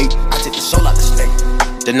the snake. I take the soul out the snake.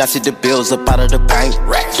 Then I see the bills up out of the bank.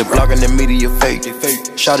 The blog and the media fake.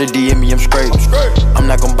 Shout to DM me, I'm straight. I'm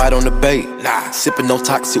not gon' bite on the bait. Nah. Sippin' no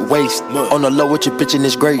toxic waste. On the low with your bitch and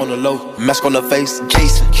it's great. On the low, mask on the face,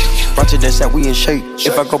 Jason. Bunch of that said we in shape.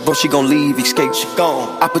 If I go broke, she gon' leave, escape. She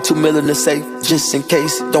gone. I put $2 million in the safe, just in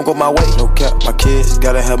case. Don't go my way. No cap, my kids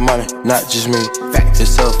gotta have money, not just me. Facts,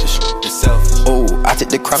 it's selfish. Ooh, I took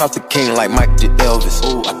the crown off the king like Mike did Elvis.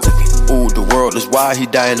 Ooh, I took it. Ooh, the world is wild, he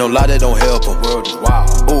dying, no lie, that don't help him. World is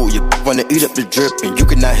wild. Ooh, you wanna eat up the drip and you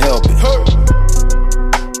cannot help it. Hey.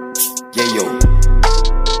 Yeah, yo.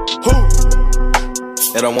 Who?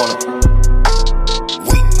 They don't wanna.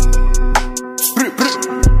 Wait.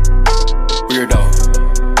 Weirdo.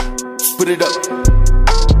 Put it up.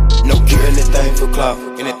 No cure. Anything for clout.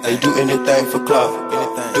 They do anything for clout.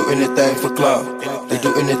 Do anything for clout. They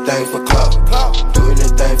do anything for clout. Do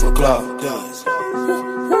anything for clout.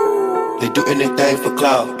 They do anything for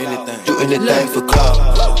clout. Do anything for clout.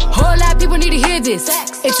 Whole lot of people need to hear this.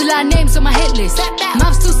 It's a lot of names on my hit list.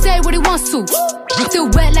 Mom still say what he wants to. I'm still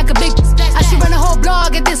wet like a big. I should run a whole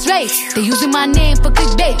blog at this rate. They using my name for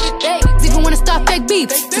clickbait. Even wanna start fake beef.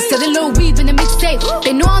 Just sell a little weave in the mixtape.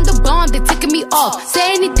 They know I'm the bomb, they ticking me off.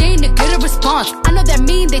 Say anything to get a response. I know that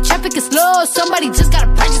mean they traffic is slow. Somebody just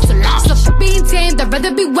gotta purchase a launch. So for being tamed, I'd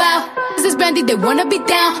rather be wild. This is brandy, they wanna be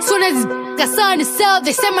down. Soon as got something to sell,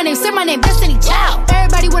 they say my name, Destiny Child.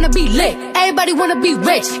 Everybody wanna be lit, everybody wanna be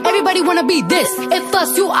rich, everybody wanna be this. If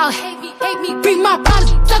us, you all hate me, bring my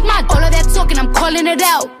problems, suck my. All of that talking, I'm calling it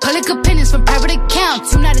out. Public opinions from private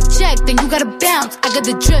accounts. You not a check, then you gotta bounce. I got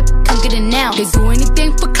the drip, come get it now. They do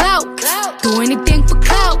anything for clout, do anything for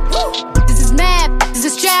clout. This is mad, this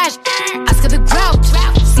is trash. Ask her the grouch.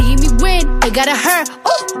 See me win, they gotta hurt.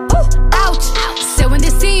 Ooh, ouch. Say when they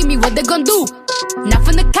see me, what they gon' do? Not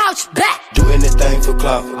from the couch, back. Do anything for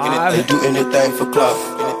clout. They do anything for clout.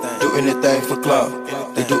 Do anything for clout.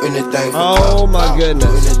 They do anything for clout. Oh my goodness.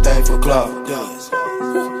 Do anything for clout.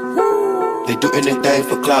 They do anything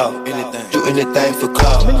for clout. Do anything for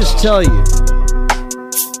clout. Let me just tell you,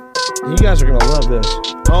 you guys are gonna love this.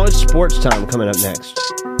 Oh, it's sports time coming up next.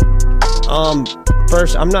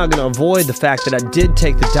 First, I'm not gonna avoid the fact that I did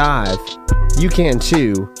take the dive. You can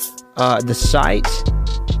too. The site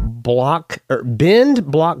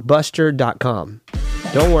bendblockbuster.com.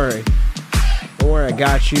 Don't worry, I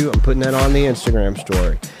got you. I'm putting that on the Instagram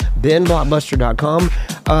story. Bendblockbuster.com.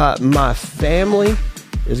 My family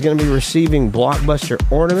is going to be receiving Blockbuster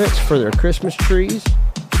ornaments for their Christmas trees.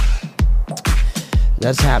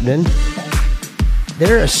 That's happening.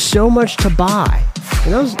 There is so much to buy.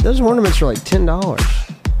 And those ornaments are like $10.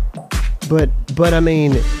 But I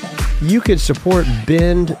mean, you could support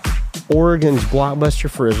Bend, Oregon's Blockbuster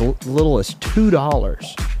for as little as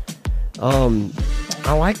 $2.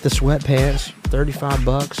 I like the sweatpants,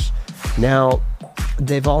 $35. Now,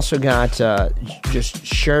 they've also got just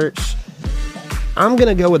shirts. I'm going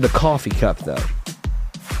to go with the coffee cup, though.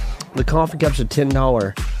 The coffee cup's a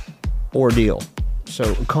 $10 ordeal.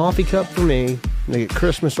 So, a coffee cup for me. I get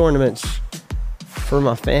Christmas ornaments for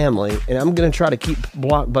my family. And I'm going to try to keep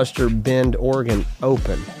Blockbuster Bend, Oregon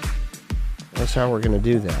open. That's how we're going to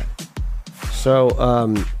do that. So,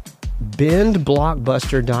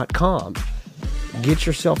 bendblockbuster.com. Get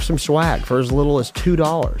yourself some swag for as little as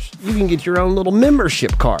 $2. You can get your own little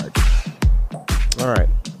membership card. All right.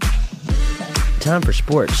 Time for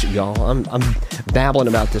sports, y'all. I'm babbling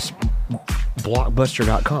about this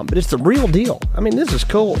blockbuster.com, but it's the real deal. I mean, this is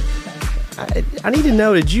cool. I need to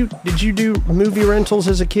know, did you do movie rentals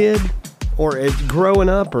as a kid or growing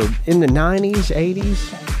up or in the 90s,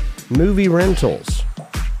 80s? movie rentals.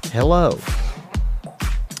 Hello.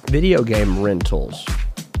 Video game rentals.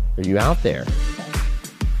 Are you out there?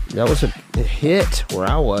 That was a hit where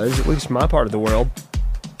I was, at least my part of the world.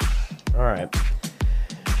 All right.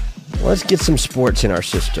 Let's get some sports in our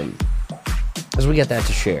system, as we get that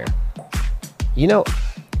to share. You know,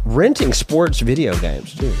 renting sports video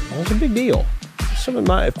games, dude, that was a big deal. Some of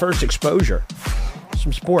my first exposure.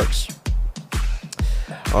 Some sports.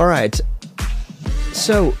 All right.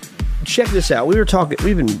 So, check this out. We've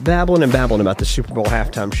been babbling about the Super Bowl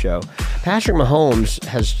halftime show. Patrick Mahomes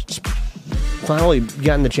has finally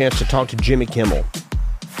gotten the chance to talk to Jimmy Kimmel.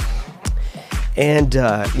 And,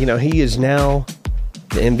 he is now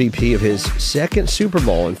the MVP of his second Super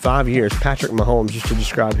Bowl in 5 years. Patrick Mahomes, just to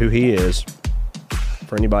describe who he is,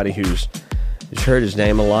 for anybody who's heard his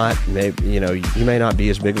name a lot, maybe, you may not be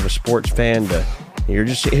as big of a sports fan, but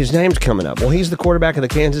his name's coming up. Well, he's the quarterback of the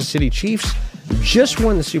Kansas City Chiefs, who just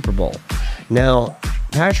won the Super Bowl. Now,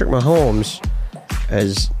 Patrick Mahomes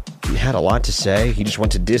has had a lot to say. He just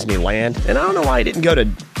went to Disneyland, and I don't know why he didn't go to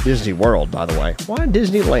Disney World, by the way. Why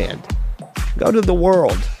Disneyland? Go to the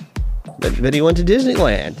world. But he went to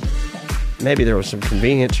Disneyland. Maybe there was some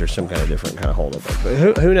convenience or some kind of different kind of holdup.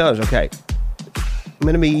 But who knows? Okay. I'm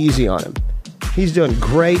going to be easy on him. He's doing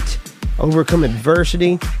great. Overcome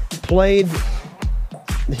adversity. Played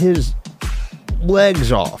his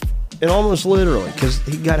legs off. And almost literally, because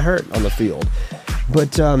he got hurt on the field.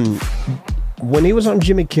 But when he was on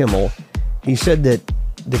Jimmy Kimmel, he said that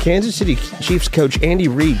the Kansas City Chiefs coach Andy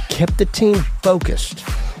Reid kept the team focused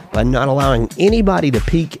by not allowing anybody to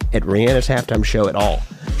peek at Rihanna's halftime show at all.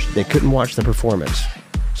 They couldn't watch the performance.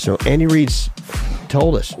 So Andy Reid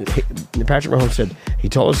told us, Patrick Mahomes said, he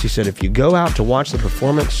said, if you go out to watch the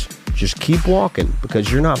performance, just keep walking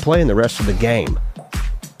because you're not playing the rest of the game.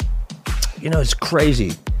 It's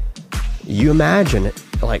crazy. You imagine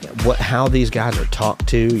how these guys are talked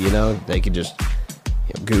to, they could just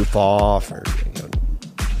goof off or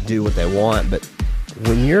do what they want, but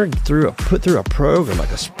when you're put through a program like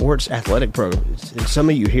a sports athletic program, and some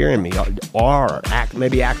of you hearing me are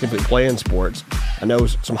maybe actively playing sports. I know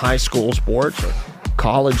some high school sports or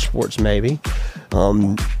college sports maybe.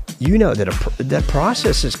 That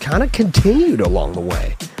process is kind of continued along the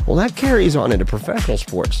way. Well, that carries on into professional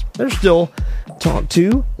sports. They're still talked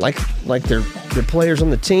to like they're players on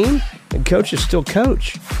the team, and coaches still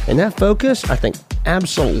coach. And that focus, I think,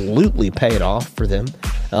 absolutely paid off for them.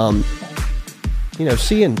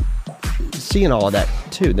 Seeing all of that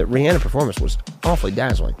too, that Rihanna performance was awfully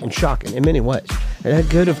dazzling and shocking in many ways. And that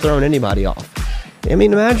could have thrown anybody off. I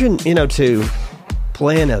mean, imagine, to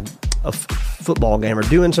playing a football game or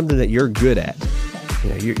doing something that you're good at.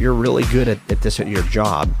 You're really good at this at your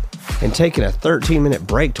job, and taking a 13-minute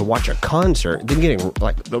break to watch a concert, then getting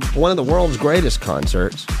one of the world's greatest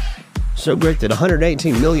concerts, so great that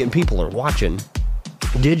 118 million people are watching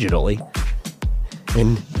digitally,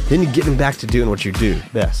 and then you're getting back to doing what you do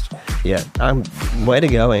best. Yeah, way to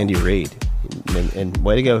go, Andy Reid, and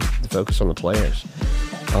way to go to focus on the players.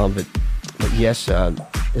 But yes,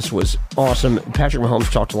 this was awesome. Patrick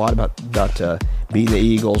Mahomes talked a lot about beating the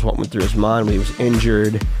Eagles, what went through his mind when he was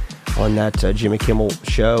injured on that Jimmy Kimmel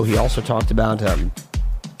show. He also talked about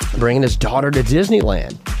bringing his daughter to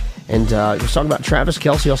Disneyland. And he was talking about Travis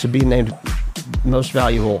Kelce also being named most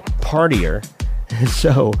valuable partier.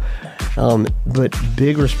 So, but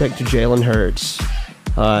big respect to Jalen Hurts.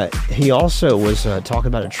 He also was talking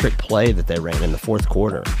about a trick play that they ran in the fourth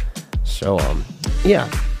quarter. So,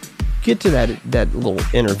 get to that little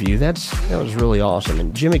interview. That was really awesome.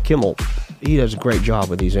 And Jimmy Kimmel, he does a great job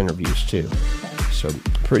with these interviews too. So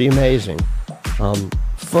pretty amazing.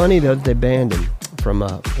 Funny though that they banned him from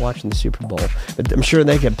watching the Super Bowl. But I'm sure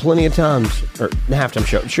they had plenty of times, or the halftime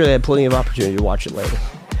show. I'm sure they had plenty of opportunity to watch it later.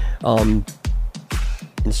 And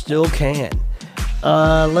still can.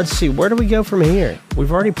 Let's see, where do we go from here?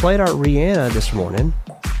 We've already played our Rihanna this morning.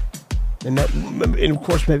 And of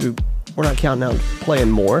course, maybe we're not counting out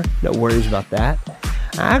playing more. No worries about that.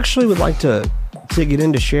 I actually would like to get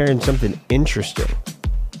into sharing something interesting.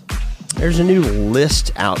 There's a new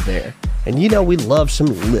list out there. And we love some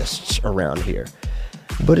lists around here.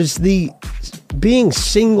 But it's the Being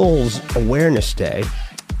Singles Awareness Day.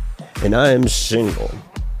 And I am single.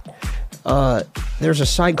 There's a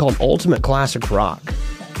site called Ultimate Classic Rock.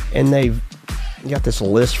 And they've got this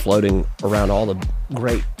list floating around all the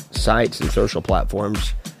great sites and social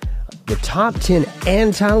platforms. The top 10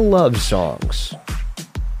 anti-love songs.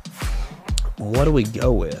 What do we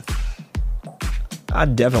go with? I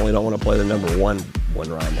definitely don't want to play the number one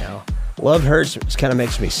right now. Love Hurts, it kind of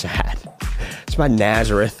makes me sad. It's by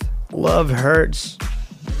Nazareth. Love Hurts.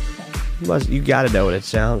 You got to know what it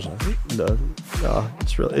sounds like.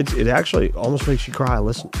 It actually almost makes you cry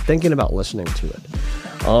thinking about listening to it.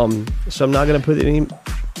 So I'm not going to put any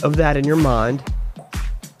of that in your mind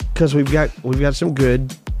because we've got some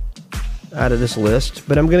good out of this list,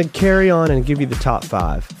 but I'm going to carry on and give you the top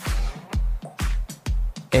 5.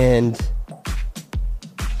 And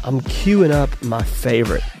I'm queuing up my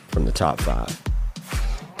favorite from the top 5.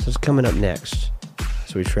 So it's coming up next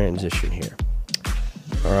as we transition here.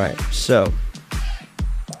 All right, so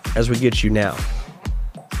as we get you now,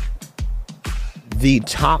 the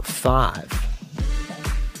top 5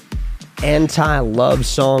 anti-love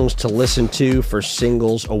songs to listen to for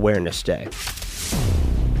Singles Awareness Day.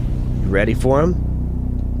 You ready for them?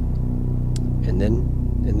 And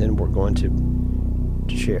then we're going to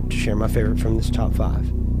share my favorite from this top 5.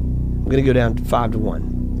 I'm going to go down 5 to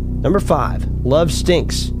 1. Number 5, Love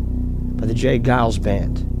Stinks by the Jay Giles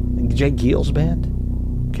Band. Jay Giles Band?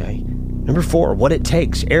 Okay. Number 4, What It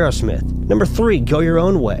Takes, Aerosmith. Number 3, Go Your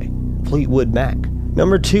Own Way, Fleetwood Mac.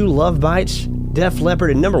 Number 2, Love Bites, Def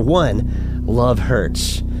Leppard. And number 1, Love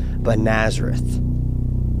Hurts by Nazareth.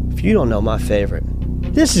 If you don't know my favorite,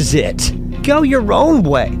 this is it. Go Your Own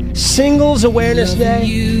Way. Singles Awareness Day.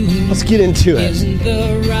 Let's get into it. Isn't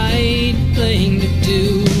the right thing to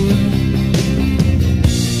do?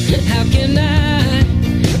 How can I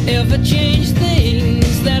ever change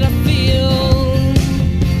things that I feel?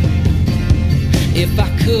 If I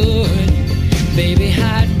could, baby,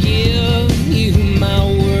 I'd give you my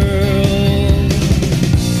world.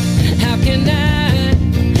 How can I,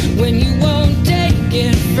 when you won't take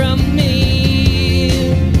it from me?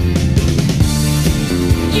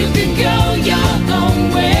 You can go your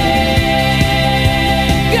own way.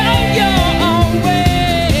 Go your own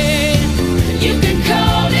way. You can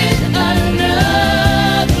call it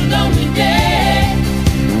another lonely day.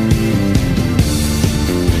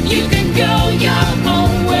 You can go your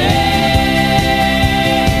own way.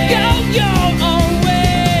 Go your own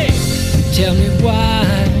way. Tell me why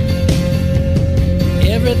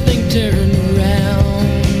everything turned around.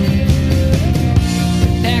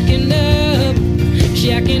 Packing up,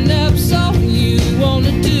 shacking up, so you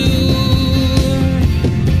wanna do.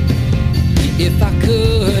 If I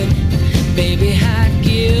could, baby, I'd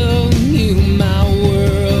give you my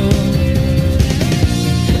world.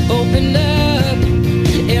 Open up,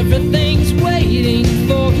 everything's waiting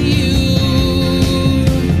for you.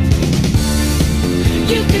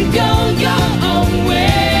 You can go your own way.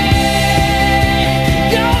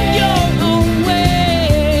 Go your own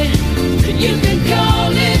way. You can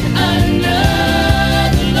call it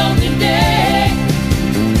another lonely day.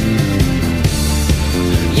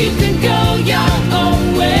 You can go your own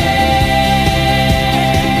way.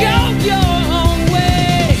 Go your own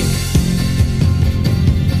way.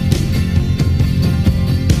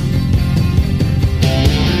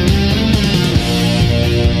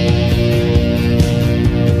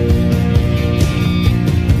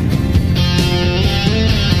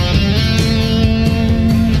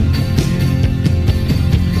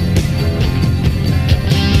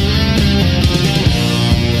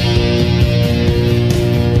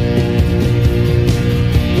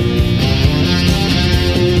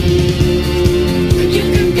 You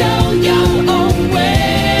can go your own way.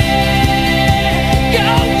 Go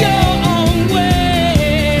your own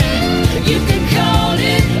way. You can call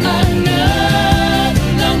it another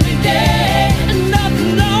lonely day. Another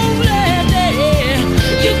lonely day.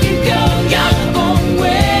 You can go your own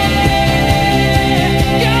way.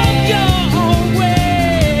 Go your own way.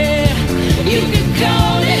 You can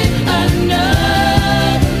call it another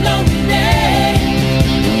lonely day.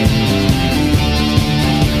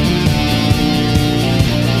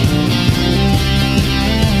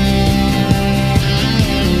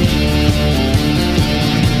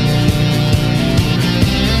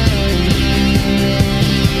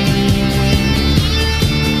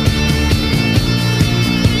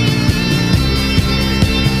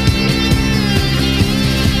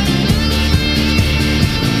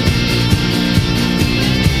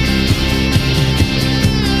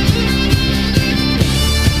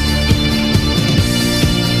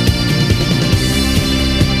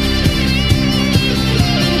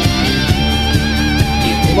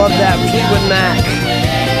 Love that, Fleetwood Mac.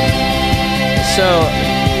 So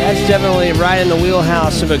that's definitely right in the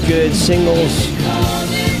wheelhouse of a good singles.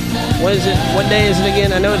 What is it? What day is it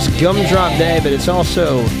again? I know it's Gumdrop Day, but it's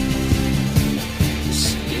also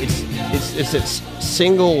it's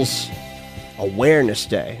Singles Awareness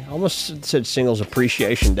Day. I almost said Singles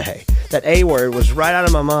Appreciation Day. That A word was right out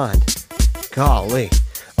of my mind. Golly.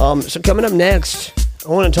 So coming up next, I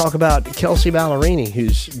want to talk about Kelsea Ballerini,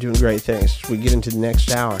 who's doing great things as we get into the next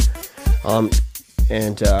hour.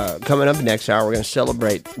 And coming up next hour, we're going to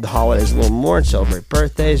celebrate the holidays a little more and celebrate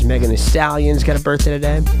birthdays. Megan Thee Stallion's got a birthday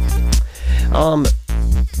today.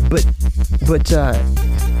 But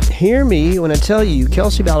hear me when I tell you,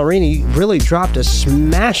 Kelsea Ballerini really dropped a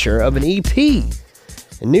smasher of an EP.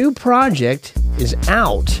 A new project is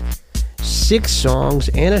out. 6 songs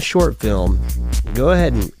and a short film. Go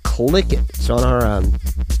ahead and click it. It's on our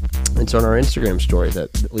Instagram story.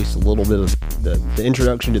 That at least a little bit of the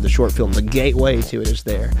introduction to the short film, the gateway to it, is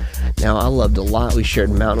there. Now, I loved a lot. We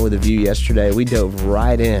shared Mountain with a View yesterday. We dove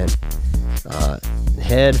right in,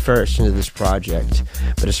 head first into this project.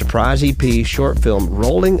 But a surprise EP, short film,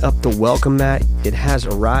 rolling up the welcome mat. It has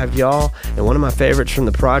arrived, y'all. And one of my favorites from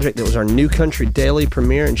the project that was our New Country Daily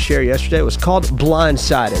premiere and share yesterday was called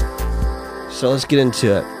Blindsided. So let's get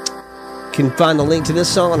into it. You can find the link to this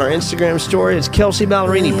song on our Instagram story. It's Kelsea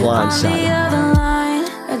Ballerini, Blindsided. On the other line,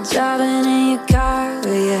 or driving in your car,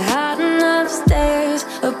 were you hiding upstairs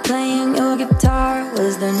or playing your guitar?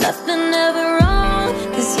 Was there nothing ever wrong?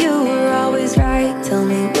 'Cause you were always right. Tell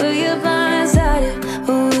me, were you blindsided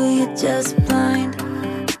or were you just blind?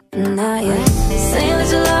 Now you're saying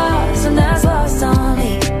that you're lost and that's lost on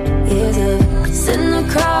me. Years of sitting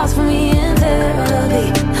across from me in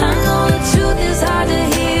therapy. I know the truth is hard to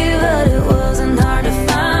hear, but it wasn't hard to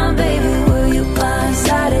find. Baby, were you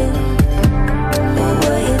blindsided or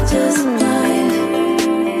were you just blind?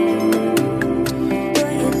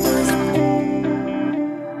 Were you just...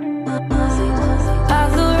 I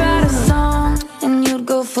could write a song and you'd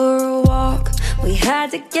go for a walk. We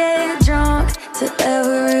had to get drunk to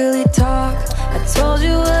ever really talk. I told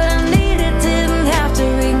you what I needed, didn't have to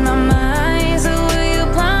read my mind. So were you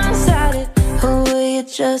blindsided or were you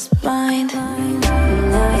just blind?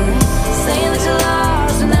 Now you're saying that you're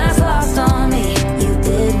lost and that's lost on me. You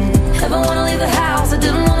didn't ever want to leave the house, I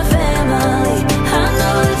didn't want a family. I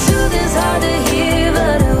know the truth is hard to hear,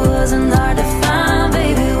 but it wasn't hard to find.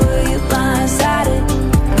 Baby, were you blindsided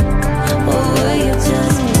or were you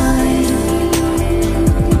just blind?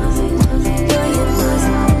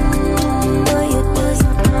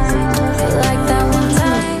 Like that one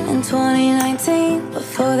time in 2019,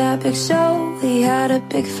 before that big show, we had a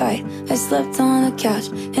big fight. I slept on the couch,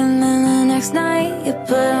 and then the next night you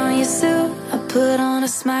put on your suit, I put on a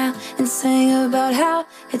smile and sang about how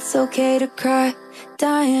it's okay to cry,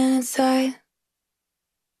 dying inside.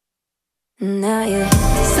 Now you're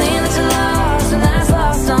saying that you're lost and that's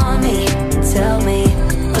lost on me. Tell me,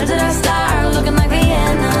 when did I start looking like the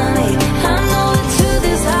enemy? I know the truth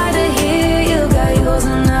is hard to hear. You got yours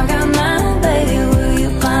and I've got mine. Baby, were you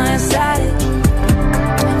blindsided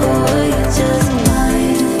or were you just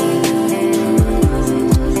blind?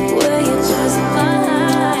 Were you just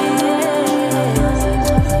blind?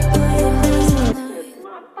 It's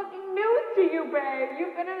not fucking news to you, babe.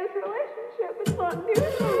 You've been in this relationship. It's not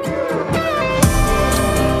news to you.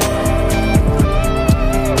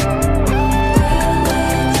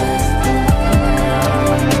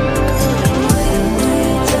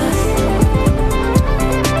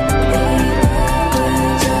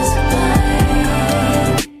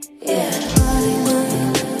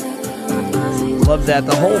 Love that.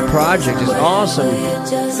 The whole project is awesome.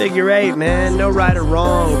 Figure 8, man. No right or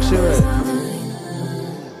wrong to it. I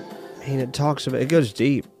mean, it goes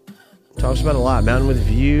deep. It talks about a lot. Mountain with a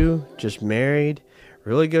View, Just Married.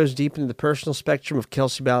 Really goes deep into the personal spectrum of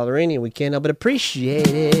Kelsea Ballerini. We can't help but appreciate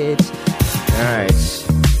it. All right.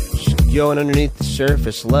 Just going underneath the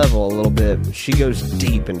surface level a little bit. She goes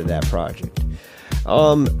deep into that project.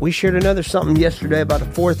 We shared another something yesterday about a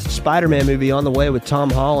 4th Spider-Man movie on the way with Tom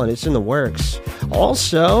Holland. It's in the works.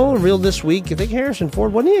 Also, real this week, I think Harrison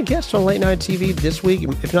Ford, wasn't he a guest on late night TV this week?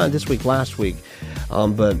 If not this week, last week.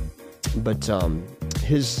 But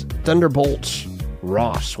his Thunderbolts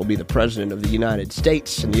Ross will be the president of the United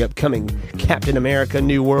States in the upcoming Captain America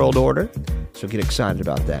New World Order. So get excited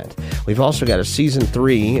about that. We've also got a season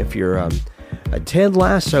 3 if you're a Ted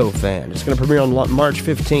Lasso fan. It's going to premiere on March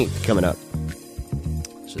 15th coming up.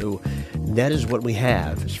 So that is what we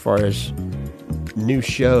have as far as new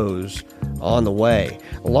shows on the way.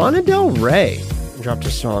 Lana Del Rey dropped a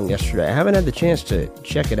song yesterday. I haven't had the chance to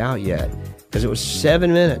check it out yet because it was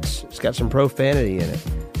 7 minutes. It's got some profanity in it.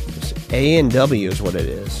 It's A&W is what it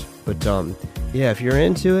is. But yeah, if you're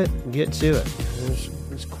into it, get to it.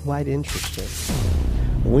 It's quite interesting.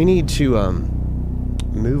 We need to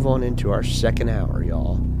move on into our second hour,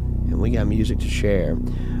 y'all. And we got music to share.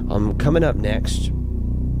 Coming up next...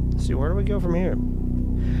 Let's see, where do we go from here?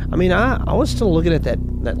 I mean, I was still looking at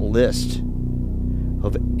that list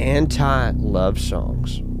of anti-love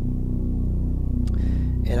songs.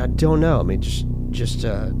 And I don't know. I mean, just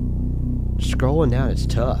scrolling down, it's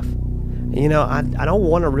tough. You know, I don't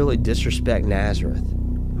want to really disrespect Nazareth.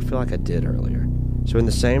 I feel like I did earlier. So in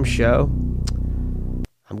the same show,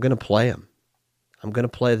 I'm going to play him. I'm going to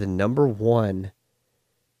play the number one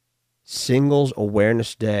Singles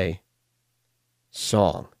Awareness Day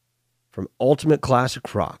song from Ultimate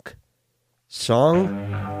Classic Rock. Song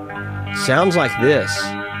sounds like this.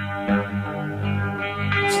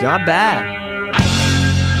 It's not bad,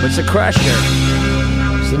 but it's a crusher.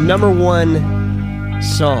 It's the number one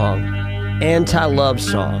song, anti-love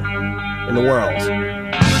song in the world.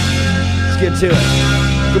 Let's get to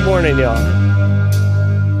it. Good morning, y'all.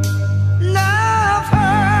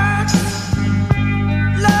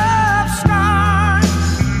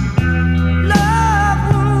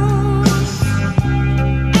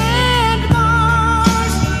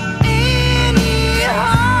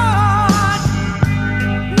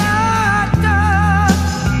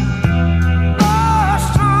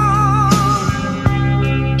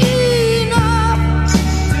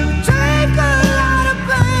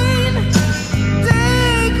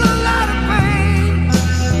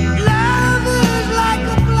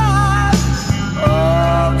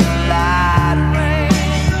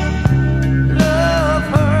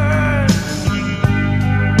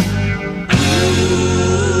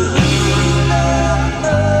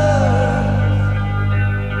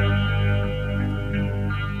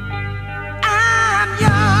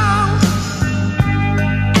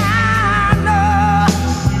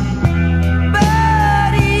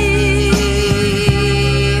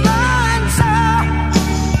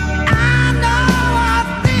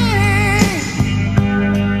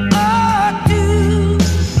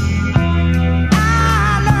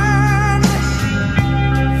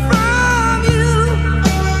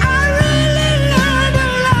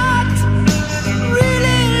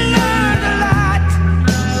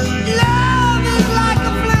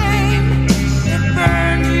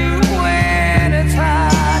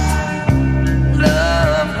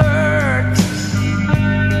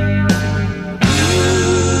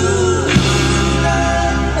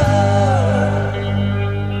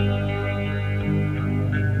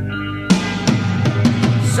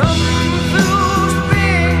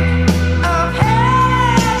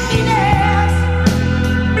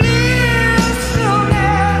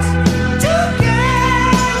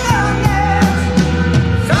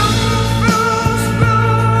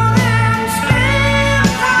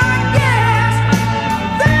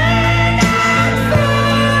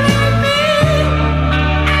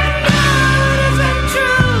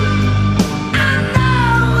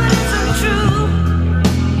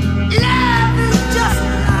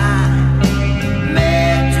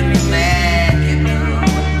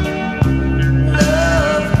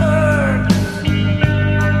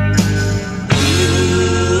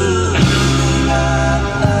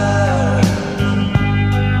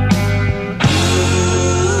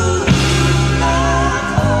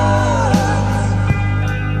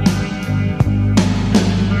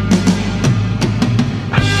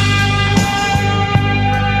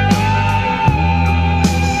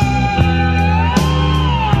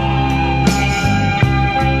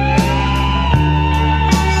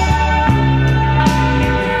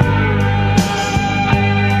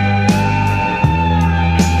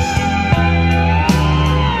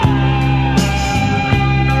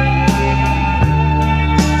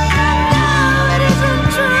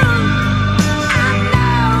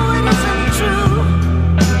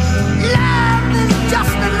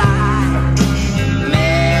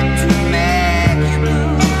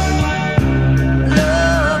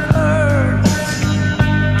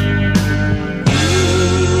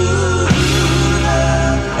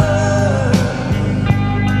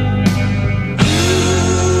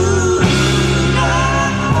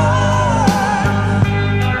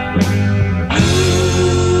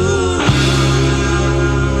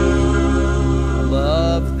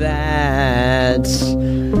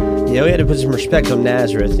 Put some respect on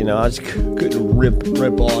Nazareth, you know. I just couldn't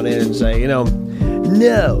rip on it and say, you know,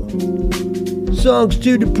 no, song's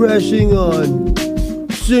too depressing on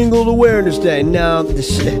Single Awareness Day. No,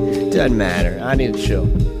 this doesn't matter. I need to chill.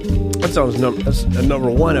 That song's number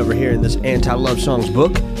one over here in this anti-love songs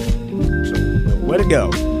book. So, way to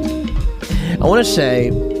go. I want to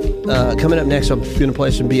say, coming up next, I'm going to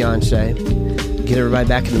play some Beyonce. Get everybody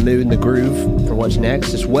back in the mood and the groove for what's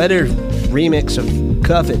next. This Weather remix of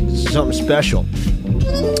Cuff It. This is something special.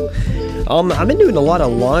 I've been doing a lot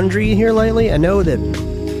of laundry here lately. I know that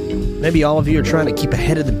maybe all of you are trying to keep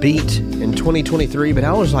ahead of the beat in 2023, but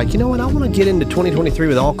I was like, you know what? I want to get into 2023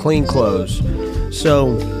 with all clean clothes.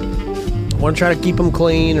 So I want to try to keep them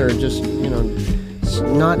clean, or just, you know,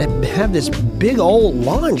 just not have this big old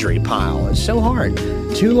laundry pile. It's so hard.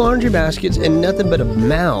 2 laundry baskets and nothing but a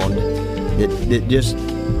mound that just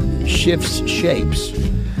shifts shapes.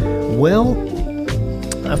 Well,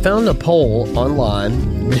 I found a poll online.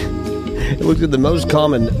 It looked at the most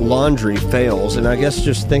common laundry fails, and I guess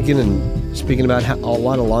just thinking and speaking about a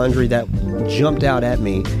lot of laundry, that jumped out at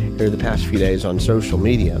me here the past few days on social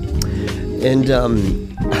media. And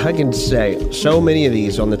I can say so many of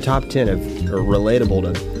these on the top 10 are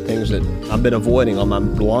relatable to things that I've been avoiding on my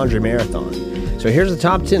laundry marathon. So here's the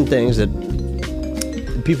top 10 things that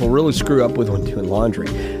people really screw up with when doing laundry.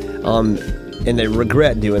 And they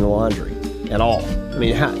regret doing the laundry at all. I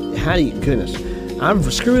mean, how do you, goodness.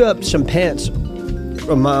 I've screwed up some pants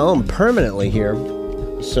of my own permanently here.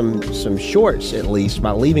 Some shorts, at least,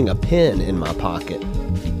 by leaving a pin in my pocket.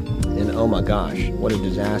 And oh my gosh, what a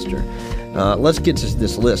disaster. Let's get to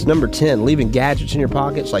this list. Number 10, leaving gadgets in your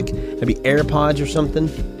pockets, like maybe AirPods or something.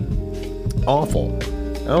 Awful.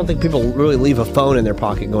 I don't think people really leave a phone in their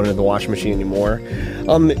pocket going into the washing machine anymore.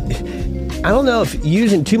 I don't know if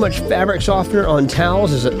using too much fabric softener on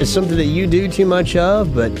towels is something that you do too much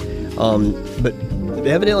of, but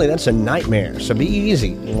evidently that's a nightmare. So be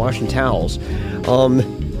easy in washing towels.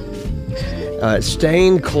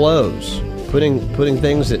 Stained clothes, putting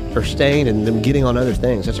things that are stained and them getting on other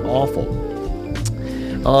things. That's awful.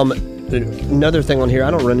 Another thing on here,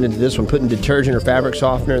 I don't run into this one, putting detergent or fabric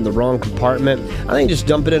softener in the wrong compartment. I think just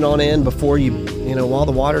dumping it on in before while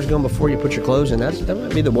the water's going, before you put your clothes in. That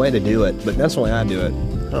might be the way to do it, but that's the way I do it.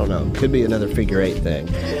 I don't know. Could be another figure 8 thing.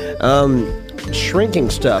 Shrinking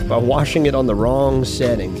stuff by washing it on the wrong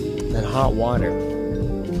setting in hot water.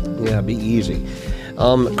 Yeah, be easy.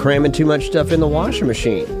 Cramming too much stuff in the washing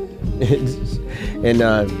machine.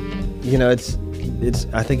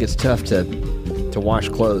 I think it's tough to wash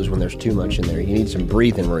clothes when there's too much in there. You need some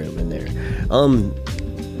breathing room in there.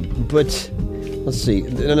 But let's see,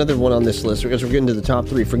 another one on this list, because we're getting to the top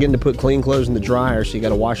 3. Forgetting to put clean clothes in the dryer, so you got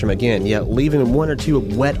to wash them again. Yeah, leaving 1 or 2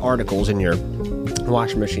 wet articles in your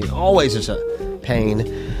washing machine always is a pain.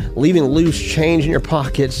 Leaving loose change in your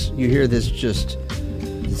pockets. You hear this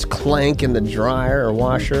clank in the dryer or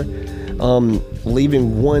washer.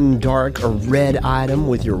 Leaving one dark or red item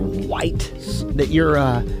with your white that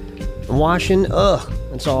you're washing. Ugh,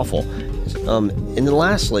 that's awful. And then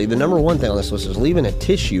lastly, the number 1 thing on this list is leaving a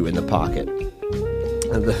tissue in the pocket.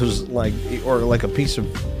 Those like a piece of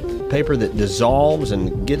paper that dissolves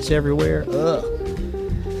and gets everywhere. Ugh.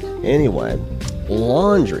 Anyway,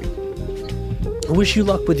 laundry. I wish you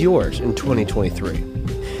luck with yours in 2023.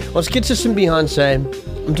 Let's get to some Beyonce.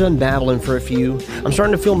 I'm done babbling for a few. I'm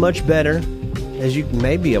starting to feel much better, as you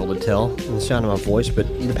may be able to tell in the sound of my voice, but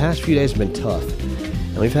the past few days have been tough.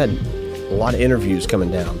 And we've had a lot of interviews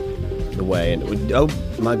coming down the way. And oh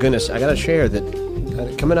my goodness, I got to share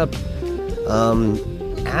that coming up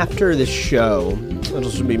after this show,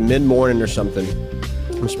 it'll be mid-morning or something,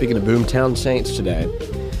 I'm speaking to Boomtown Saints today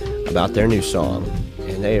about their new song.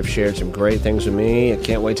 And they have shared some great things with me. I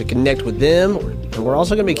can't wait to connect with them. And we're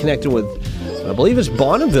also going to be connected with, I believe it's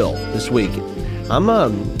Bonneville this week. I'm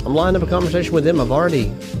lining up a conversation with them. I've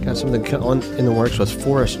already got something in the works with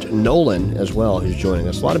Forrest Nolan as well, who's joining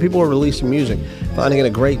us. A lot of people are releasing music, finding it a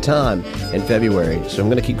great time in February. So I'm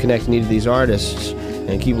going to keep connecting you to these artists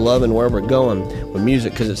and keep loving where we're going with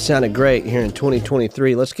music, because it sounded great here in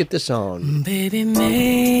 2023. Let's get this on. Baby,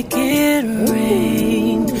 make it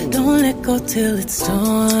rain. Don't let go till it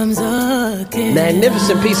storms again.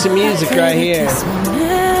 Magnificent piece of music right here.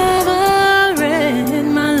 Never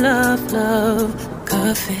end, my love,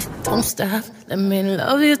 coffee, don't stop. Let me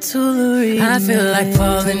love you to the end. I feel like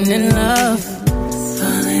falling in love.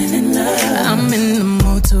 I'm in the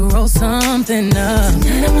mood to roll something up.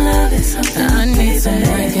 Tonight I'm loving something. I need some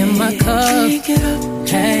drink in my cup.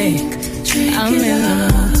 Hey, I'm in the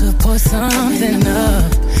mood to pour something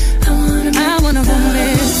up. I wanna go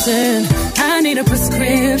missing. I need a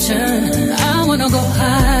prescription. I wanna go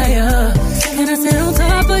higher. Can I sit on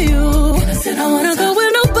top of you? I wanna go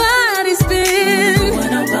where nobody's been.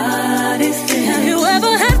 Have you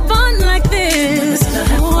ever had fun like this?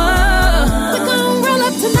 Whoa. We're gonna roll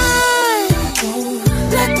up tonight.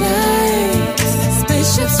 Black lights,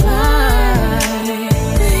 spaceships fly.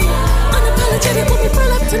 Unapologetic when we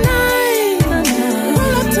roll up tonight.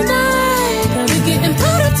 Roll up tonight. We're getting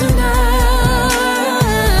powder tonight.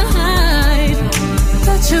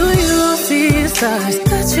 Got you see stars.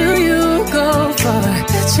 Got you go far.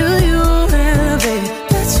 Got you elevate.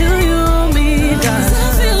 Got you me down. 'Cause I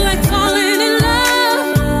feel like falling in love.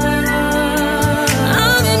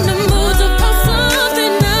 I'm in the mood to pop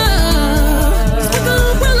something up. 'Cause we're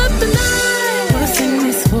gonna roll up the night. What's in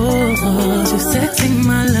this world? You sexy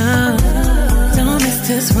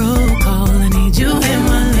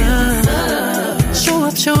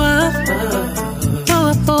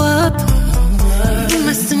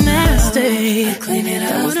stay. Clean it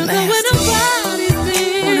up. Wanna know where nobody's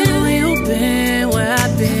been. Wanna know where you've been, where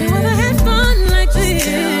I've been. Never had fun like this.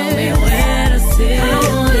 Tell me where to sit. I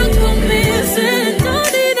don't wanna go missing. Don't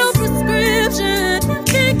need no prescription.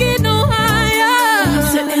 Can't get no higher. I'm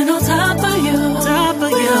sitting on top of you. Top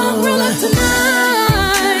of you. Roll up tonight.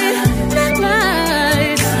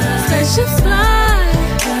 Night. Spaceships fly.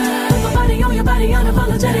 Put my body on your body,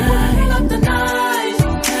 unapologetic. Roll up the night.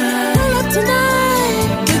 Roll up tonight.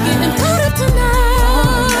 We're getting caught up tonight.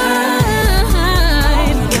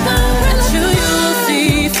 Bet you'll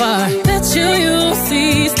see far. Bet you'll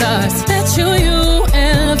see stars. Bet you'll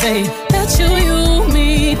elevate. Bet you'll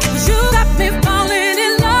meet. You got me falling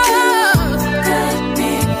in love. Got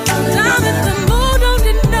me down at the moon, don't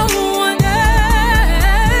need no one else.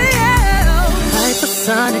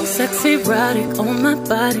 Hypersonic, sexy, erotic on my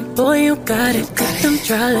body. Boy, you got it. Got them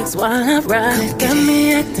dry legs while I ride it. Got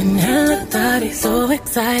me acting hella thotty. So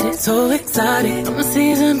excited, so exotic. I'm a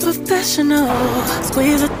seasoned professional.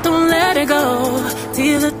 Squeeze it, don't let it go.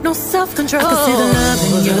 Feel it, no self-control. I can see the love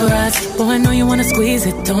in your eyes. Boy, I know you wanna squeeze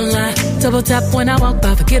it, don't lie. Double tap when I walk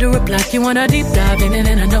by, forget a reply. You wanna deep dive in it,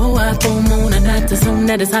 and I know I full moon. And not the zone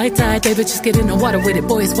that is high tide. Baby, just get in the water with it.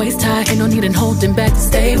 Boy, it's waist high. Ain't no need in holding back to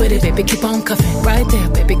stay with it. Baby, keep on cuffing. Right there,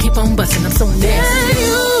 baby, keep on busting. I'm so nasty. Yeah,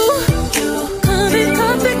 you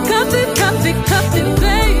cuff it,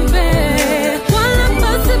 baby. While I'm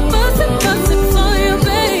bustin' for you,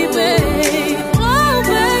 baby. Oh,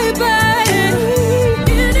 baby.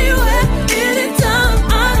 Anywhere, anytime,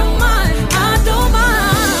 I don't mind.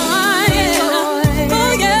 Oh,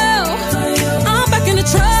 yeah. I'm back in the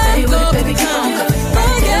trap. Stay with it, baby, keep on cuffing. Oh,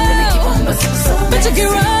 yeah. Bet you get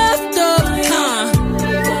roughed up,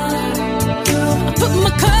 I put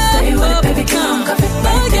my cup stay with it, baby, keep on cuffing. Oh,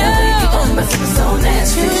 yeah. So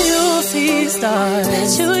nasty. Bet you'll see stars. Bet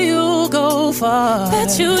you'll go far.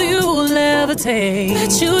 Bet you'll levitate.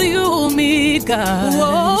 Bet you'll meet God.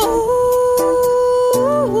 Whoa.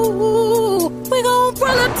 We gon'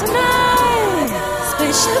 roll up tonight.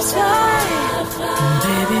 Spaceships fly.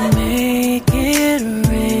 Baby, make it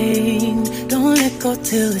rain. Don't let go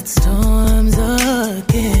till it storms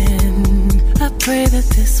again. I pray that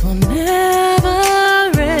this will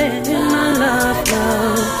never end. My love.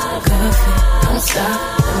 Don't stop,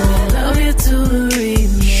 let me love you to remain.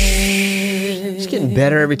 It's getting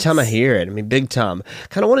better every time I hear it. I mean, big time.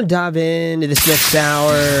 Kind of want to dive into this next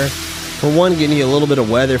hour. For one, getting you a little bit of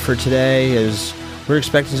weather for today, as we're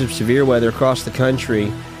expecting some severe weather across the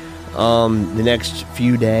country the next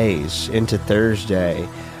few days into Thursday.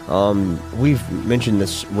 We've mentioned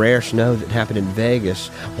this rare snow that happened in Vegas.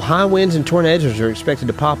 Well, high winds and tornadoes are expected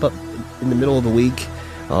to pop up in the middle of the week,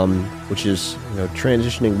 which is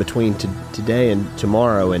transitioning between today and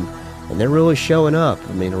tomorrow, and they're really showing up.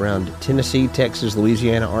 I mean, around Tennessee, Texas,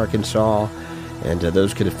 Louisiana, Arkansas, and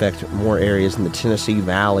those could affect more areas in the Tennessee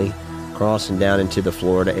Valley, crossing down into the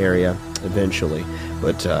Florida area eventually.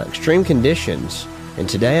 But extreme conditions. And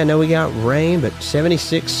today I know we got rain, but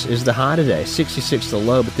 76 is the high today, 66 the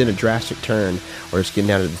low, but then a drastic turn where it's getting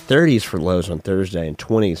down to the 30s for lows on Thursday and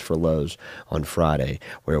 20s for lows on Friday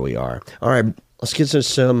where we are. All right, let's get to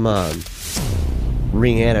some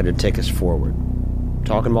Rihanna to take us forward.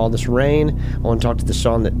 Talking about all this rain, I want to talk to the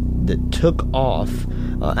song that took off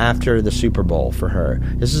after the Super Bowl for her.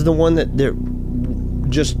 This is the one that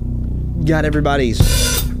just got everybody's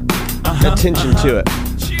attention to it.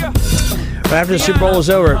 After the Super Bowl was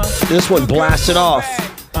over, this one blasted off.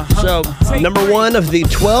 So, number one of the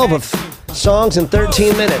 12 of songs in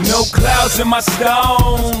 13 minutes. No clouds in my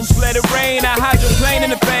stones. Let it rain, I hydroplane in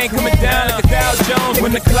the bank, coming down like a Dow Jones.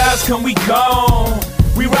 When the clouds come, we gone.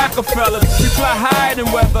 We Rockefeller, we fly higher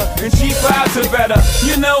than weather, and cheap vibes are better.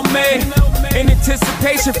 You know me, in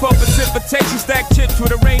anticipation for precipitation, stack chips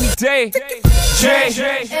with a rainy day. Jay,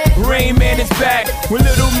 Rain Man is back with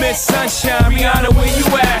Little Miss Sunshine. Rihanna, where you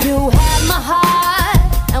at? You have my heart,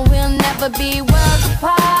 and we'll never be worlds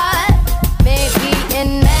apart. Maybe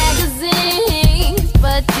in magazines,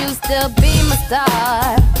 but you still be my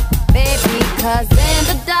star. Baby, 'cause in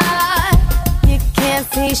the dark, you can't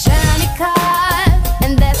see shiny cars.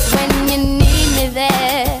 And that's when you need me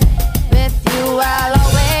there. With you I'll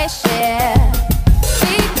always share.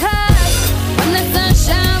 Because when the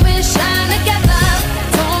sunshine we shine together.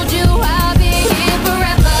 Told you I'll be here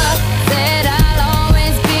forever. Said I'll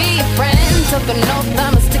always be your friend. Took an oath,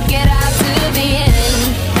 I'ma stick it out to the end.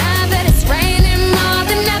 Now that it's raining more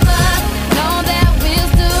than ever, know that we'll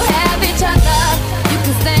still have each other. You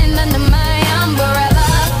can stand under my umbrella.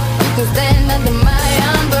 You can stand under my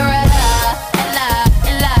umbrella.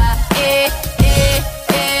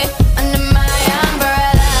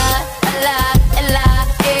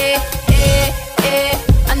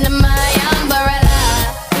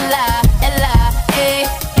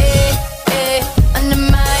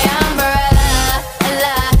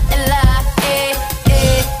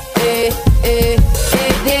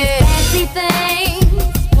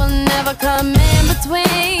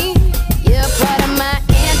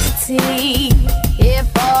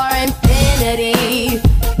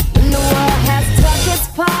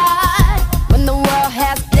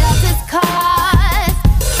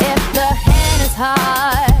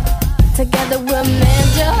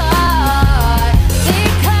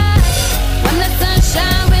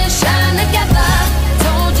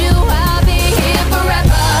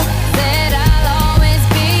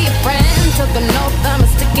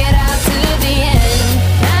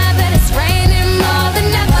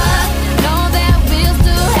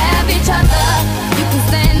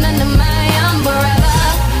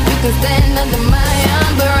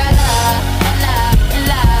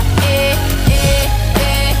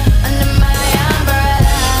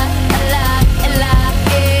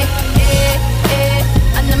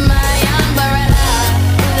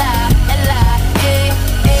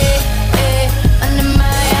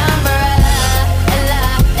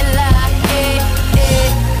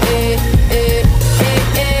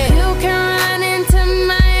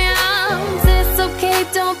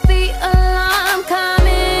 baby, don't be alarmed. Come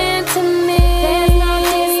into me. There's no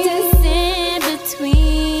distance in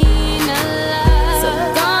between our love. So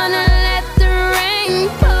gonna let the rain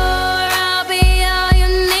pour. I'll be all you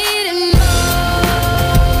need and more.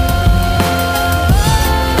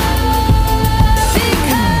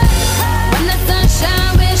 Because when the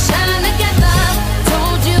sunshine will shine together.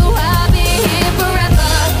 Told you I'll be here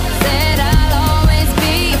forever. Said I'll always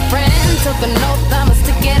be your friend. Took an oath I must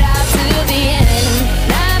stick it out to the end.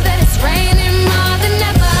 Now that it's raining more than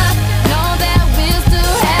ever, know that we'll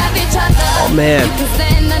still have each other. Oh, man. You can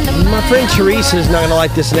stand under My friend Teresa's not going to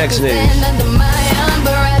like this next news. under my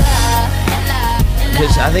umbrella.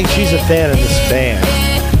 Because I think she's a fan of this band.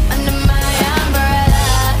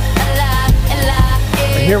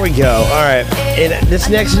 Here we go. All right. And this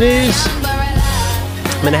next news,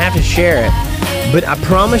 I'm going to have to share it. But I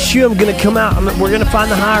promise you I'm going to come out. We're going to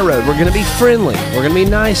find the high road. We're going to be friendly. We're going to be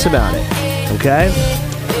nice about it. Okay?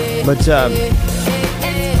 But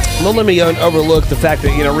don't let me go and overlook the fact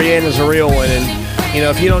that, Rihanna's a real one. And,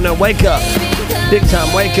 if you don't know, wake up. Big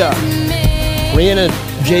time, wake up. Rihanna,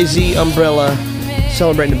 Jay-Z, Umbrella,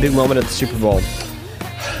 celebrating a big moment at the Super Bowl.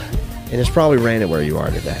 And it's probably raining where you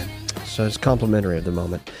are today. So it's complimentary of the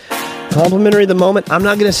moment. Complimentary of the moment. I'm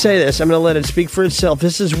not going to say this. I'm going to let it speak for itself.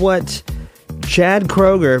 This is what Chad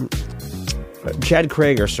Kroeger,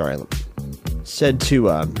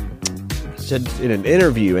 said in an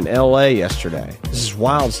interview in LA yesterday. This is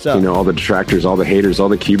wild stuff. All the detractors, all the haters, all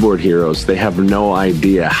the keyboard heroes, they have no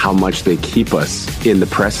idea how much they keep us in the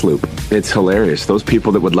press loop. It's hilarious. Those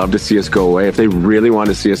people that would love to see us go away, if they really want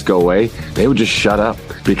to see us go away, they would just shut up,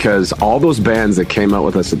 because all those bands that came out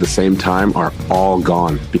with us at the same time are all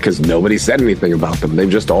gone because nobody said anything about them. They've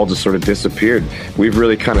just all just sort of disappeared. We've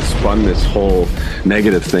really kind of spun this whole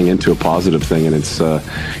negative thing into a positive thing, and it's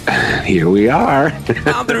here we are.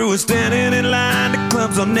 I'm through with standing in line. The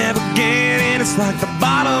clubs I'll never get in. It's like the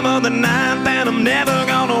bottom of the ninth, and I'm never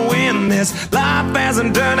gonna win this. Life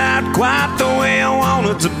hasn't turned out quite the way I want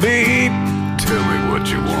it to be. Tell me what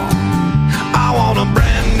you want. I want a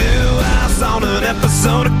brand new house on an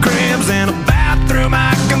episode of Cribs, and a bathroom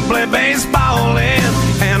I can play baseball in,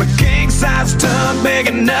 and a king-size tub big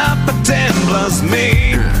enough for 10 plus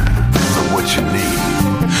me. So what you need?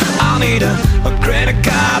 I'll need a credit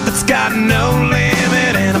card that's got no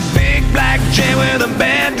limit, and a big black jet with a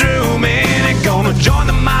bedroom in it. Gonna join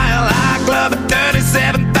the Mile High Club at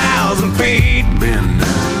 37,000 feet. Been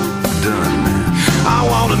done. I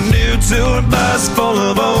want a new tour bus full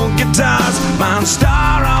of old guitars. Mine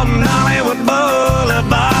star on Hollywood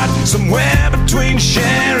Boulevard. Somewhere between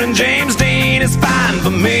Cher and James Dean is fine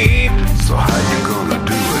for me. So how you gonna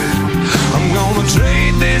do it? I'm gonna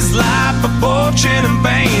trade this life for fortune and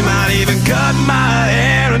fame. I'd even cut my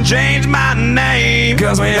hair and change my name.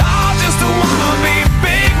 Cause we all just wanna be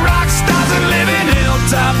big rock stars and live in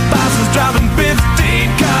hilltop houses, driving 15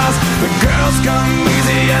 cars. The girls come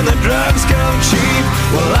easy and the drugs come cheap.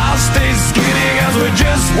 Well, I'll stay skinny cause we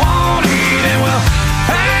just won't eat, and we'll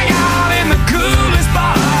hang out in the coolest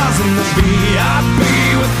bars in the VIP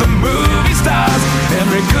with the movie stars.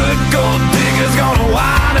 Every good gold digger's gonna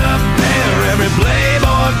wind up there. Every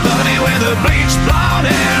playboy bunny with the bleached blonde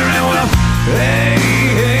hair. And well, hey,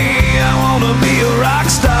 I wanna be a rock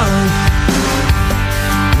star.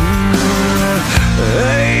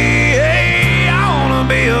 Hey, I wanna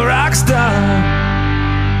be a rock star.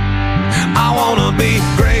 I wanna be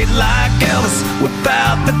great like Elvis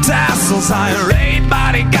without the tassels. Hire 8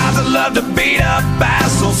 bodyguards that love to beat up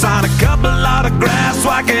assholes. Sign a couple autographs so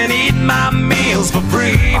I can eat my meals for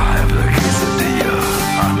free. I have the quesadilla.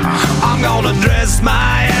 I'm gonna dress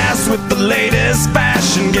my ass with the latest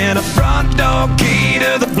fashion. Get a front door key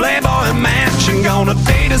to the Playboy Mansion. Gonna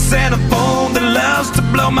date a Santa phone that loves to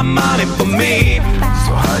blow my money for me.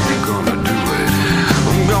 So how you gonna do it?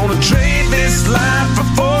 I'm gonna trade this life for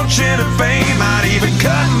fortune and fame. I'd even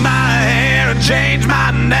cut my hair and change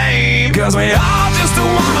my name. Cause we all just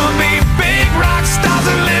wanna be big rock stars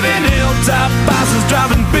and live in hilltop houses,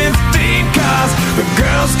 driving 15 cars. The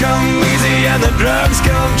girls come easy and the drugs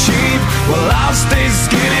come cheap. Well, I'll stay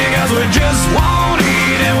skinny cause we just won't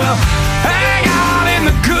eat, and we'll hang out in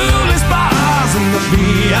the coolest bars in the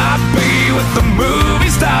VIP with the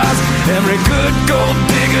movie stars. Every good gold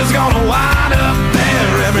digger's gonna wind up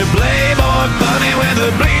there. Every playboy bunny with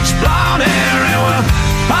the bleached blonde hair. And we'll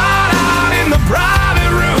hide out in the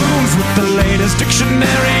private rooms with the latest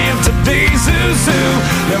dictionary of today's who's who.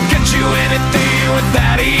 They'll get you anything with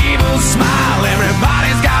that evil smile.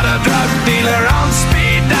 Everybody's got a drug dealer on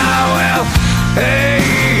speed dial. Well, hey,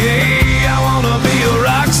 I wanna be a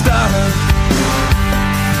rock star.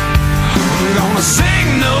 I'm gonna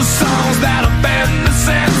sing those songs that offend the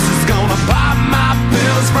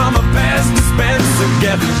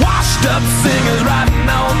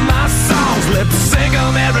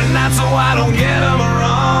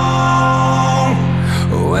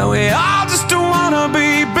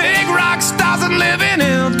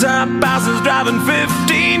bosses driving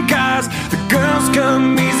 15 cars. The girls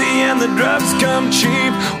come easy and the drugs come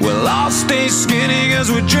cheap. We'll all stay skinny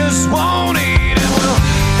cause we just won't eat. And we'll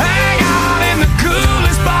hang out in the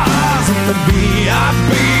coolest bars in the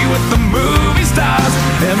VIP with the movie stars.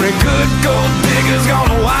 Every good gold digger's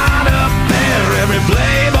gonna wind up there. Every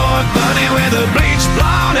playboy bunny with a bleached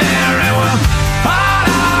blonde hair. And we'll hide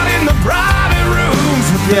out in the private rooms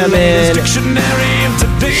with Yeah, the man. latest dictionary of today's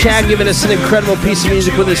Chad giving us an incredible piece of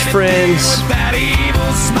music with his friends.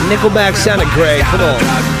 Nickelback sounded great. Come on.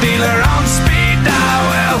 dealer on speed dial.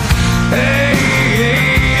 Well, hey,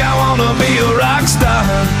 hey, I wanna be a rock star.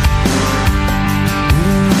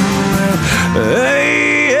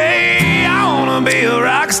 Hey, hey, I wanna be a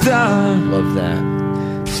rock star. Love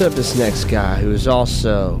that. Set up this next guy who is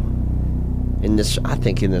also in this, I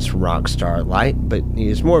think, in this rock star light, but he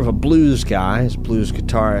is more of a blues guy, he's a blues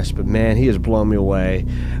guitarist, but man, he has blown me away.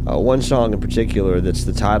 One song in particular that's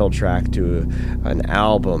the title track to an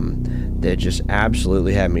album that just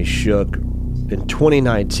absolutely had me shook. In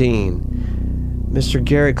 2019, Mr.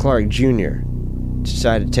 Gary Clark Jr.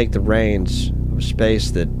 decided to take the reins of a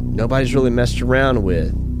space that nobody's really messed around with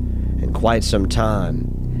in quite some time.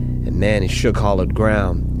 And man, he shook hollowed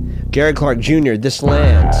ground. Gary Clark Jr., This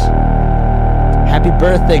Land. Happy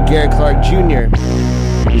birthday, Gary Clark Jr.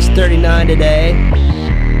 He's 39 today.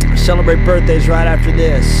 Celebrate birthdays right after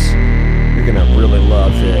this. You're gonna really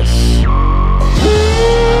love this.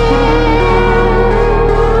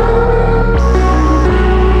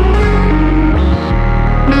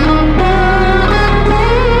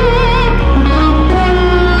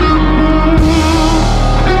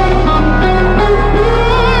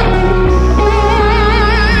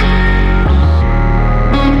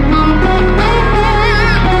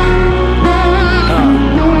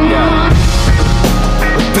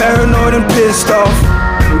 Paranoid and pissed off.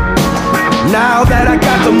 Now that I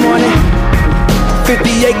got the money,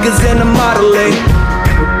 50 acres and a Model A,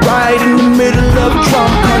 right in the middle of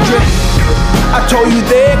Trump country. I told you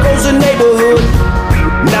there goes a neighborhood.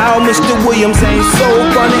 Now Mr. Williams ain't so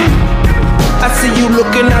funny. I see you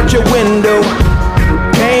looking out your window.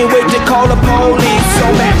 Can't wait to call the police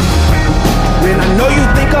on me. Man, I know you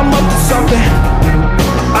think I'm up to something.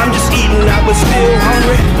 I'm just eating, I was still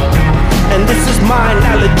hungry. And this is mine,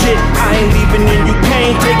 now legit, I ain't leaving and you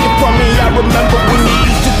can't take it from me. I remember when you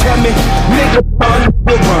used to tell me, nigga run,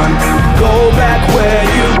 go back where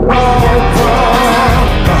you come from.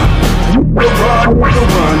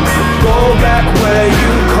 Run, go back where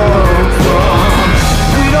you come from.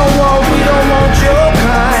 We don't want your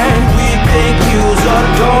kind, we think you's a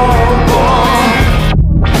dumb bomb.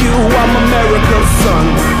 You, I'm America's son,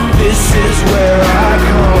 this is where I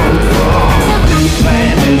come from. This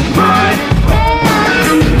land is mine.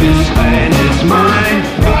 This land is mine.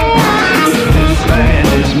 This land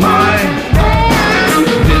is mine.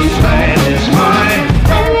 This land is mine.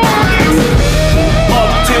 Up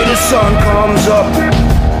till the sun comes up.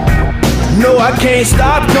 No, I can't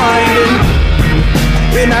stop grinding.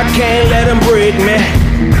 And I can't let them break me.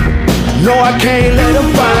 No, I can't let them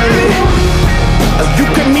find me. You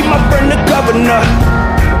can meet my friend the governor,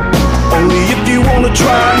 only if you wanna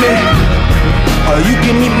try me. You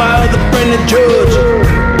can meet my other friend the judge,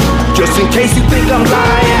 just in case you think I'm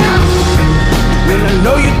lying. And I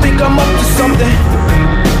know you think I'm up to something.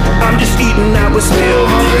 I'm just eating, I was still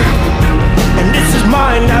hungry. And this is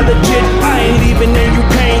mine, now legit, I ain't leaving and you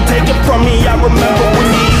can't take it from me. I remember when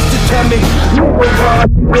you used to tell me,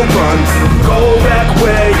 run, go back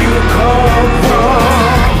where you come from.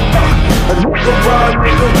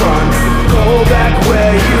 Run, go back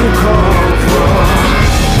where you come from.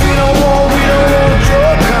 We don't want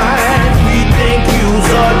your kind. We think you's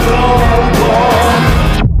a dumb bomb.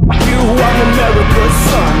 You are America's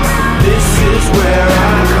son. This is where I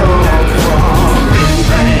come from. This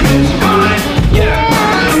land is mine. Yeah.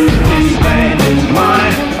 This land is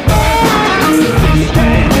mine. This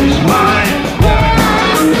land is mine.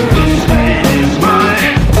 Yeah. This land is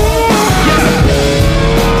mine. Yeah.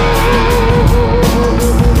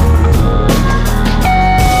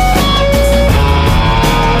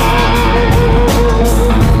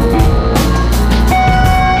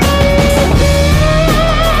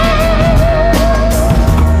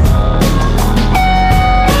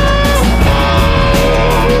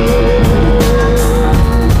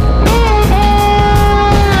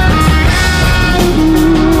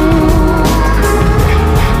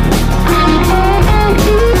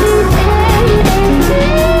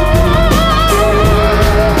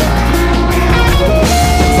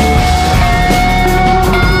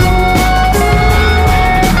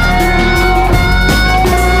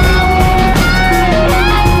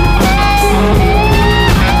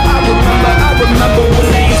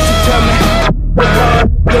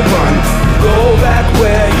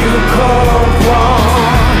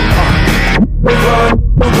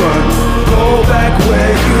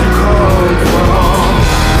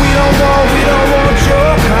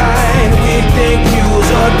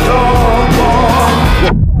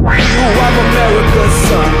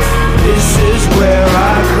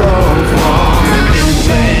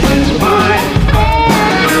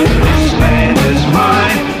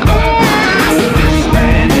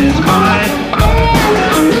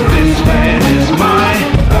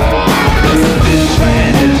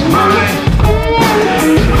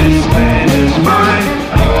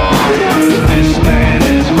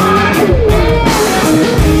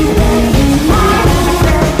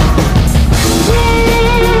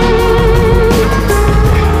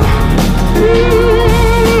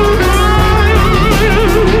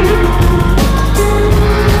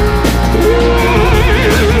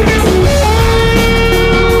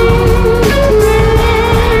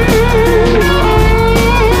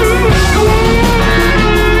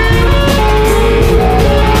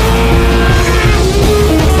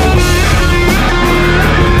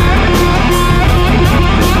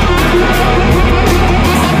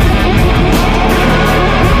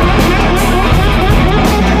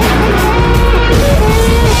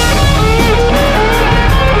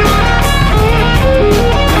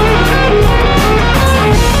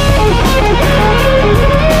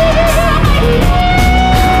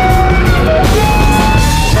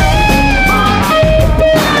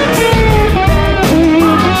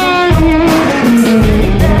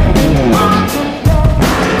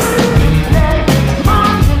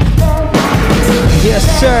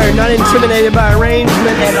 intimidated by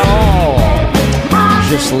arrangement at all.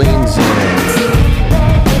 Just leans in.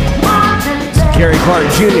 It's Gary Clark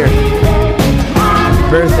Jr.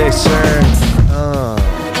 Happy birthday, sir. Oh.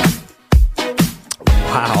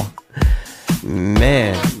 Wow.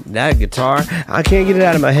 Man, that guitar, I can't get it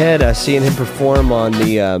out of my head. Seeing him perform on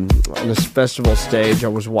this festival stage. I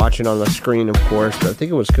was watching on the screen, of course, but I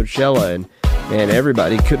think it was Coachella, and man,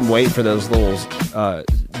 everybody couldn't wait for those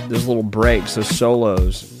little breaks, those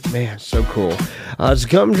solos. Man, so cool. It's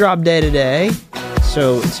Gumdrop Day today,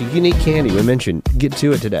 so it's a unique candy. We mentioned, get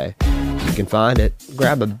to it today. You can find it.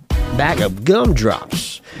 Grab a bag of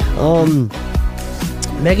gumdrops.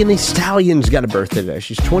 Megan Thee Stallion's got a birthday today.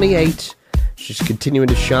 She's 28. She's continuing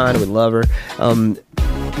to shine. We love her.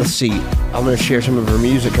 Let's see. I'm going to share some of her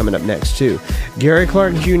music coming up next, too. Gary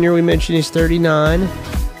Clark Jr., we mentioned, he's 39.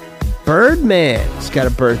 Birdman's got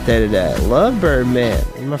a birthday today. Love Birdman.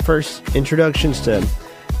 One of my first introductions to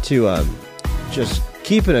just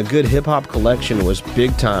keeping a good hip-hop collection was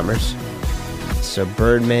Big Timers. So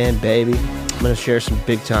Birdman, baby. I'm going to share some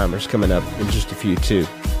Big Timers coming up in just a few, too.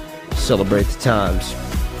 Celebrate the times.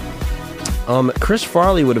 Chris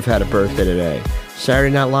Farley would have had a birthday today.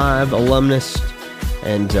 Saturday Night Live alumnus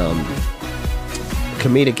and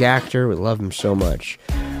comedic actor. We love him so much.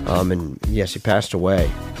 And yes, he passed away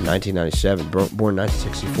in 1997, born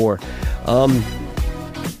 1964.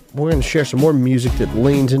 We're going to share some more music that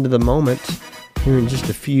leans into the moment here in just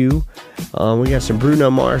a few. We got some Bruno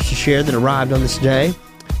Mars to share that arrived on this day.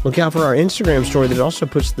 Look out for our Instagram story that also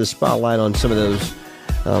puts the spotlight on some of those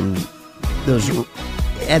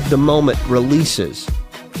at the moment releases.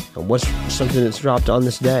 What's something that's dropped on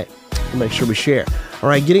this day? We'll make sure we share. All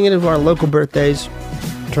right, getting into our local birthdays.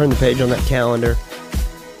 Turn the page on that calendar.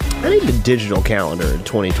 I need a digital calendar in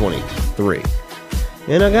 2023.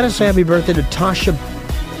 And I gotta say happy birthday to Tasha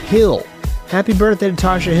Hill. Happy birthday to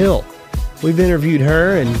Tasha Hill. We've interviewed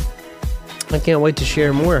her, and I can't wait to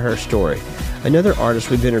share more of her story. Another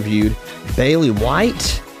artist we've interviewed, Bailey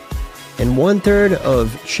White, and 1/3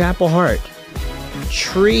 of Chapel Hart,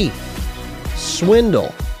 Tree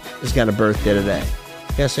Swindle, has got a birthday today.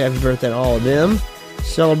 Gotta say happy birthday to all of them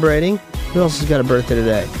celebrating. Who else has got a birthday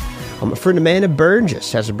today? My friend Amanda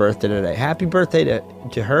Burgess has a birthday today. Happy birthday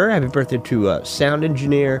to her. Happy birthday to sound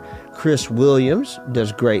engineer Chris Williams.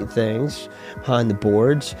 Does great things behind the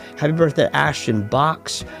boards. Happy birthday to Ashton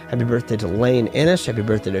Box. Happy birthday to Lane Ennis. Happy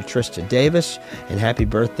birthday to Trista Davis. And happy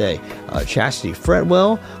birthday Chastity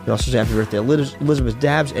Fretwell. We also say happy birthday to Elizabeth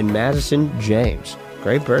Dabbs and Madison James.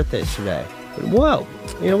 Great birthdays today. But whoa,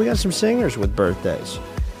 we got some singers with birthdays.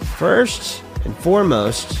 First and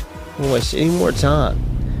foremost, we won't waste any more time.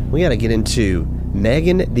 We got to get into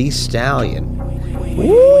Megan Thee Stallion.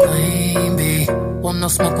 Woo! Want no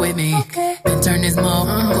smoke with me? Then turn this mo.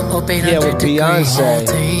 Yeah, with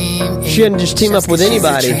Beyonce. She didn't just team up with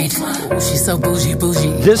anybody. She's so bougie.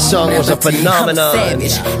 This song was a phenomenon. I'm a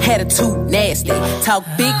savage, attitude nasty. Talk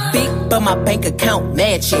big, but my bank account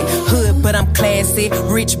match it. Hood, but I'm classy.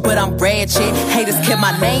 Rich, but I'm ratchet. Haters kept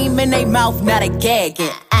my name in their mouth, not a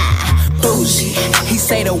gagging. Bougie. He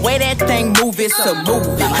say the way that thing move, it's a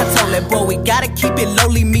movie. I told that boy we gotta keep it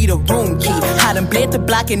lowly, me the room key. I done bled the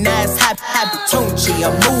block and now it's hot tunchi.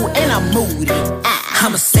 I'm mood and I'm moody.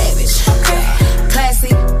 I'm a savage,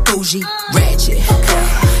 classy, bougie, ratchet,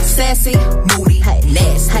 sassy, moody,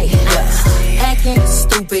 nasty, acting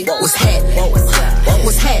stupid. What's happening?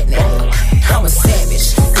 What's happening? I'm a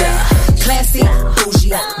savage, classy,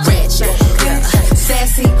 bougie, ratchet,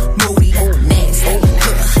 sassy, moody, nasty.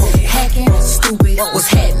 Stupid. What's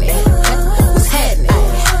happening? What's happening?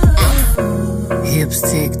 Hips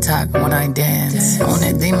tick tock when I dance. On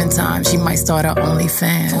that demon time, she might start her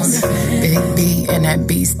OnlyFans. Big B and that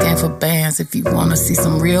B stand for bands. If you wanna see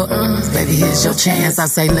some real baby, here's your chance. I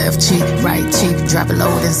say left cheek, right cheek, drop it low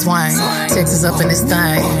and swing. Texas up in this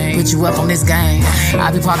thing, put you up on this game.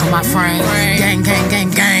 I be parking my frame, gang.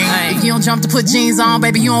 If you don't jump to put jeans on,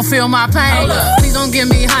 baby, you don't feel my pain. Please don't give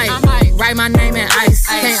me hype. Write my name in ice.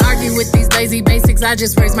 Can't argue with these lazy basics, I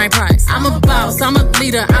just raise my price. I'm a boss, I'm a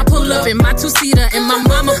leader. I pull up in my two-seater, and my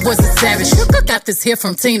mama was a savage. Got this here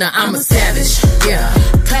from Tina, I'm a savage. Yeah.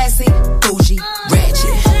 Classy, bougie,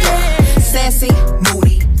 ratchet. Sassy,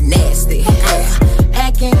 moody, nasty.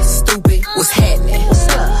 Acting stupid. What's happening?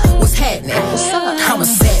 What's happening? I'm a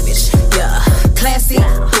savage. Yeah. Classy,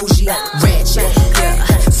 bougie, ratchet.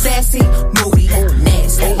 Sassy, moody,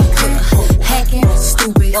 nasty. Hacking,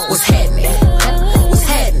 stupid. What's happening? What's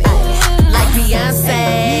happening? Like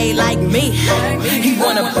Beyonce, like me. He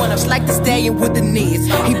wanna like the stallion with the knees.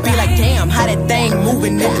 He be like, damn, how that thing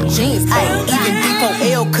moving in the jeans. Ay, even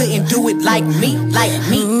D4L couldn't do it like me, like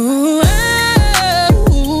me.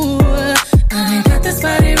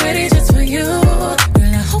 this body ready just for you.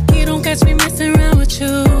 Girl, I hope you don't catch me messing around with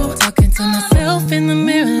you. Talking to myself in the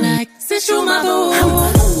mirror like, since you my boo.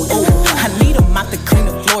 I need a mop to clean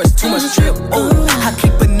the floors, too much drip. Oh, I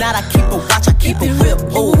keep a knot, I keep a watch, I keep a whip.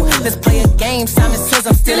 Oh, let's play a game. Simon says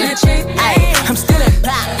I'm still in check. I'm still in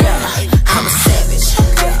back. Yeah. I'm a savage.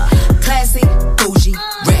 Yeah. Classy, bougie,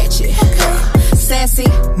 ratchet. Yeah. Sassy,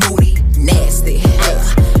 moody, nasty.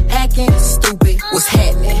 Yeah. Acting stupid. What's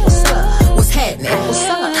happening? What's happening?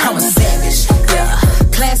 I'm a savage. Yeah.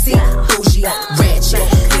 Classy, bougie, ratchet.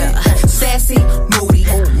 Yeah. Sassy, moody,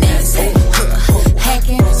 nasty. Yeah.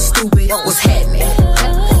 Hacking, stupid. What's happening?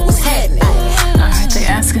 What's happening? Alright, they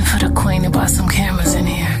asking for the queen to buy some cameras in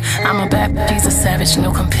here. I'm a bad bitch, he's a savage,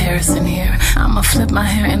 no comparison here. I'ma flip my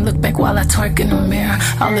hair and look back while I twerk in the mirror.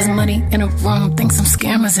 All this money in a room, think some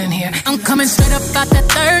scammers in here. I'm coming straight up, got that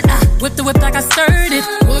third. Whip the whip like I stirred it.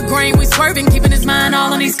 Wood grain, we swerving, keeping his mind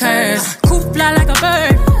all on these curves. Coop fly like a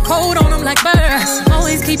bird, cold on them like birds.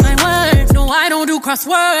 Always keep my word, no I don't do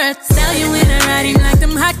crosswords. Sell you in a writing like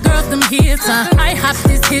them hot girls, them hits. I hop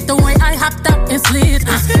this hit the way I hopped up and slid.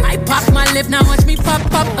 I pop my lip, now watch me pop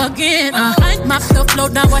up again. I mop the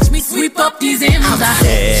float, now watch me sweep up these M's.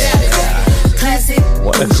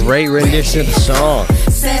 What a great rendition of the song.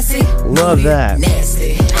 Love that.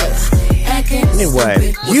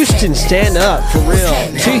 Anyway, Houston, stand up, for real.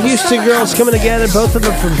 Two Houston girls coming together, both of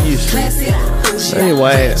them from Houston.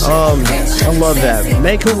 Anyway, I love that.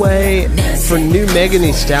 Make a way for new Megan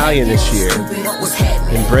Thee Stallion this year.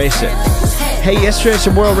 Embrace it. Hey, yesterday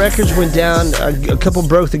some world records went down. A couple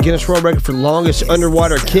broke the Guinness World Record for longest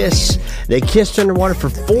underwater kiss. They kissed underwater for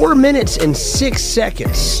 4 minutes and 6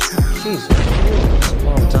 seconds. Jesus, that's a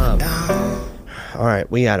long time. All right,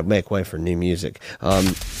 we got to make way for new music.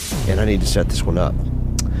 And I need to set this one up.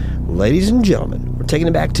 Ladies and gentlemen, we're taking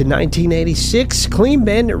it back to 1986. Clean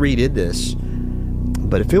Bandit redid this.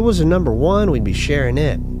 But if it was a number one, we'd be sharing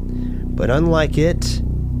it. But unlike it,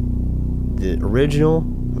 the original,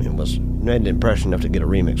 it made an impression enough to get a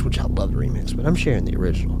remix, which I love the remix, but I'm sharing the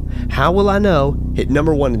original. How Will I Know hit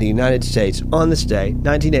number one in the United States on this day,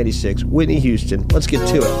 1986, Whitney Houston. Let's get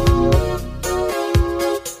to it.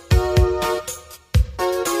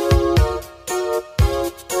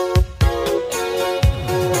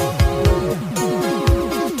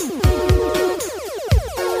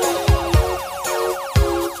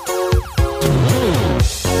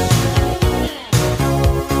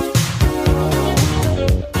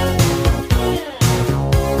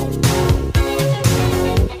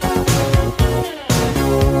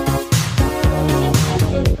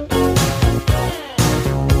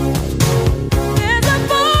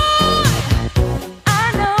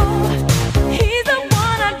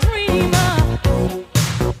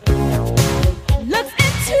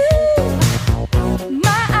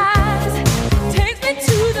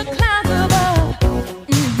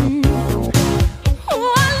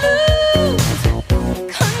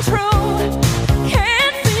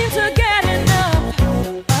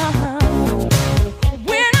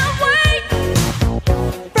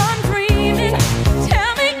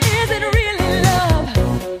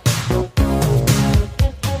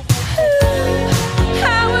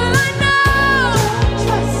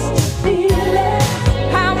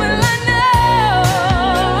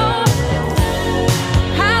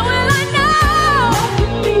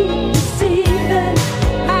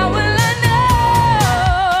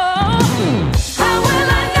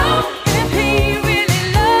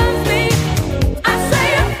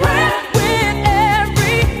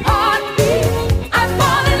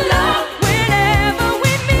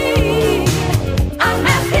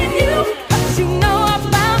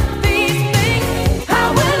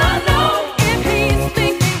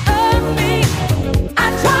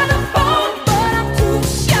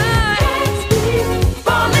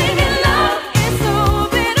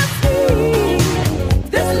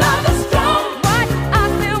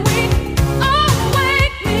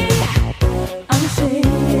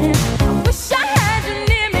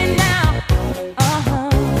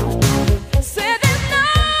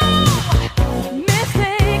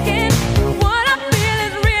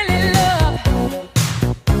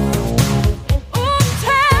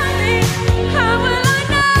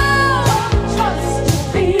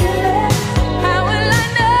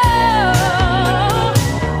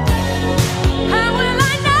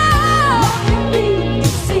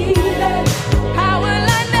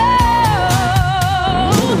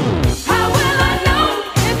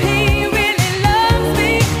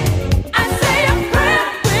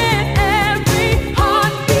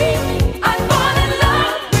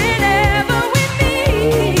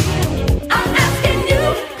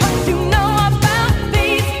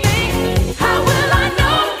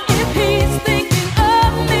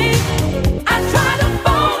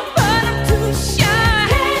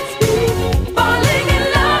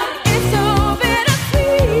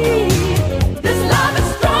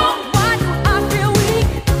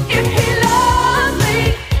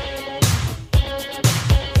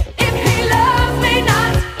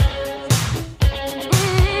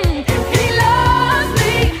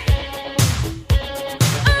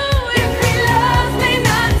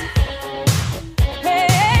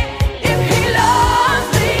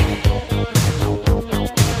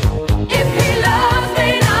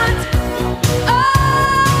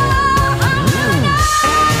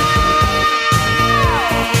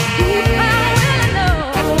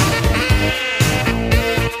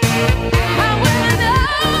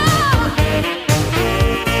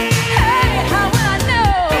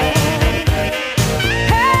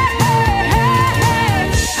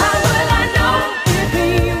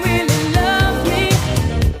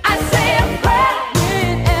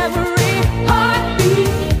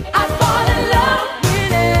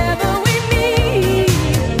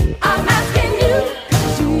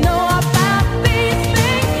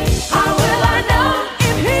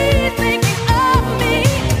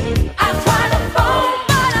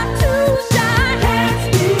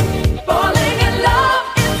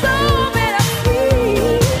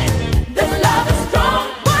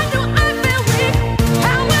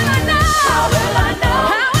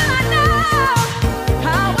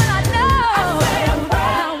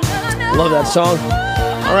 that song.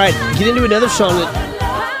 All right, get into another song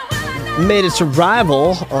that made its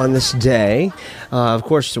arrival on this day. Of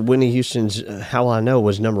course, Whitney Houston's How I Know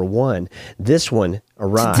was number one. This one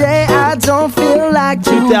arrived. Today I don't feel like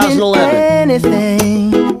doing 2011.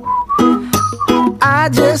 anything. I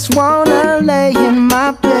just wanna lay in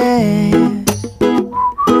my bed.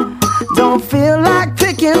 Don't feel like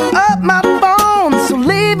picking up my phone, so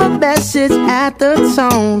leave a message at the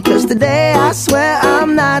tone. 'Cause today I swear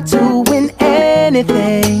I'm not doing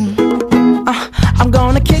anything. I'm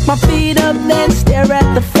gonna kick my feet up, then stare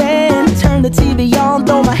at the fan. Turn the TV on,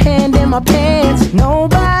 throw my hand in my pants.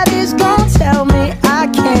 Nobody's gonna tell me I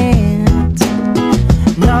can't.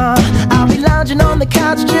 Nah, I'll be lounging on the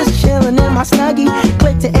couch, just chilling in my Snuggie.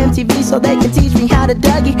 Click to MTV so they can teach me how to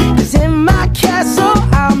Dougie. 'Cause in my castle,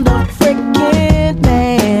 I'm the freaking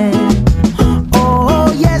man.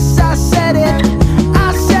 Oh, yes, I said it.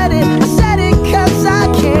 I said it. I said it 'cause I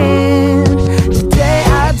can. Today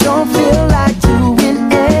I don't feel like doing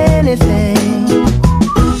anything.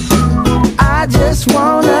 I just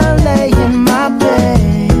wanna lay in my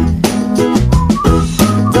bed.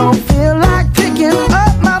 Don't feel like picking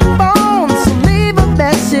up my phone, so leave a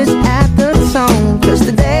message at the tone. 'Cause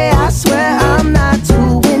today I swear I'm not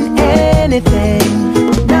doing anything.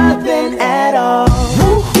 Nothing at all.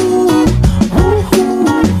 Woo-hoo, woo-hoo,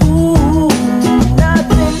 woo-hoo.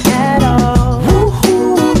 Nothing at all.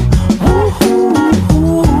 Woo-hoo, woo-hoo,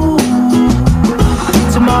 woo-hoo.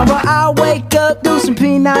 Tomorrow I'll wake up, do some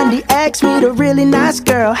P90X, meet a really nice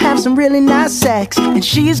girl, have some really nice sex, and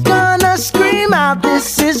she's gonna scream out,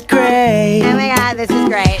 "This is great." Oh my God, this is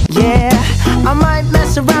great. Yeah, I might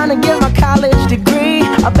mess around and get my college degree.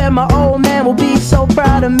 I bet my old man will be so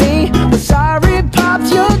proud of me. But sorry,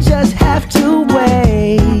 Pops, you'll just have to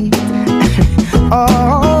wait.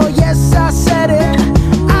 Oh, yes, I said it.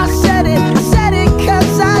 I said it. I said it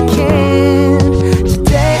 'cause I can.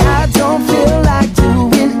 Today I don't feel like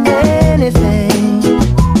doing anything.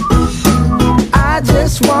 I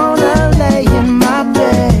just wanna lay in my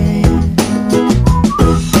bed.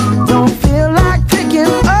 Don't feel like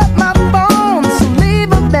picking up my phone, so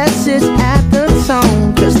leave a message at the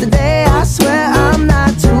tone. 'Cause today I swear I'm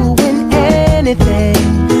not doing anything.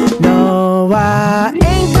 No, I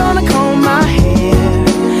ain't gonna comb my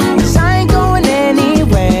hair, 'cause I ain't going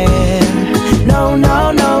anywhere. No,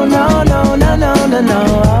 no, no, no, no, no, no, no, no.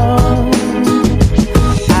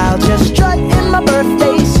 I'll just strut in my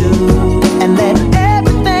birthday suit and let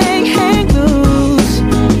everything hang loose.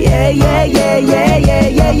 Yeah, yeah, yeah, yeah, yeah,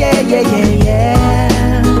 yeah, yeah, yeah, yeah,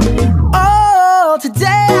 yeah. Oh,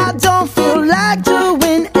 today I don't feel like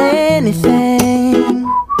doing anything.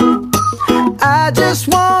 I just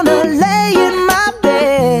wanna lay in my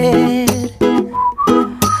bed.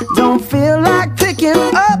 Don't feel like picking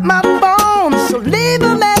up my phone, so leave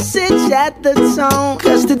a message at the tone.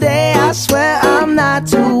 'Cause today I swear I'm not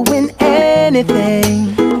doing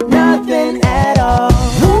anything. Nothing at all.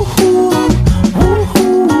 Woo-hoo,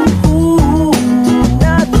 woo-hoo, woo-hoo.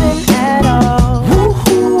 Nothing at all.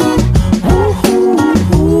 Woo-hoo, woo-hoo,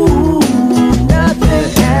 woo-hoo.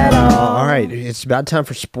 Nothing at all. All right, it's about time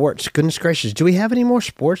for sports. Goodness gracious, do we have any more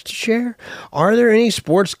sports to share? Are there any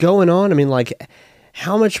sports going on? I mean, like,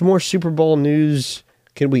 how much more Super Bowl news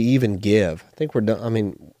can we even give? I think we're done. I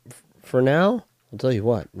mean, for now, I'll tell you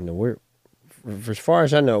what. You know, we're, for as far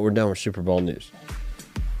as I know, we're done with Super Bowl news.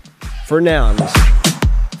 For now,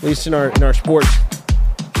 at least in our sports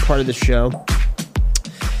part of the show.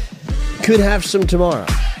 Could have some tomorrow.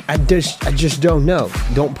 I just don't know.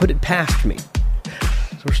 Don't put it past me.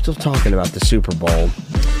 So we're still talking about the Super Bowl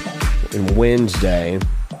on Wednesday.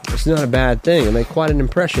 It's not a bad thing. It made quite an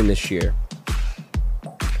impression this year.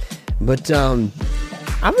 But I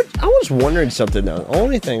was wondering something though. The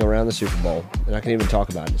only thing around the Super Bowl that I can even talk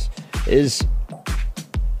about is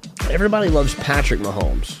everybody loves Patrick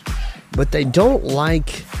Mahomes, but they don't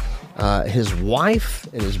like his wife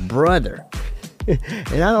and his brother.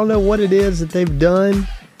 And I don't know what it is that they've done.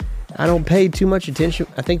 I don't pay too much attention.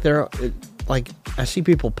 I think they're like, I see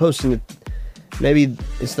people posting that maybe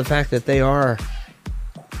it's the fact that they are,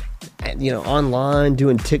 you know, online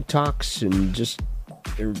doing TikToks and just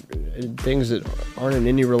things that aren't in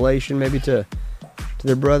any relation maybe to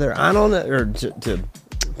their brother. I don't know, or to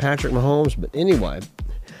Patrick Mahomes, but anyway,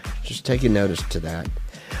 just taking notice to that.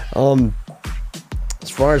 As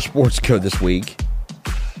far as sports go this week,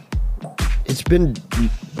 it's been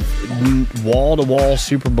wall-to-wall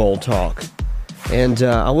Super Bowl talk. And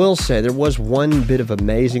I will say there was one bit of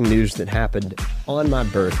amazing news that happened on my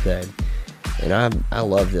birthday. And I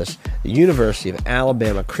love this. The University of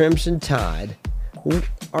Alabama Crimson Tide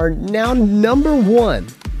are now number one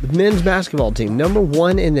the men's basketball team, number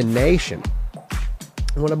 1 in the nation.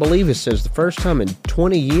 And what I believe it says the first time in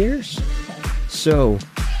 20 years. So,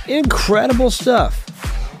 incredible stuff.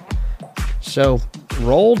 So,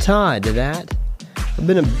 roll tide to that. I've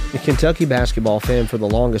been a Kentucky basketball fan for the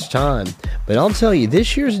longest time, but I'll tell you,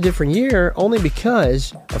 this year's a different year only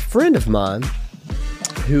because a friend of mine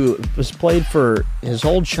who was played for his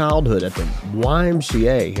whole childhood at the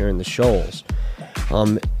YMCA here in the Shoals,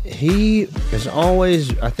 he has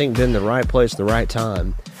always, I think, been the right place, the right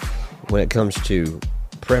time when it comes to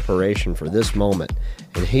preparation for this moment.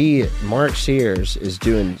 And Mark Sears, is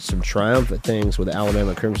doing some triumphant things with the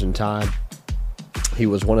Alabama Crimson Tide. He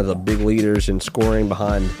was one of the big leaders in scoring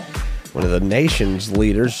behind one of the nation's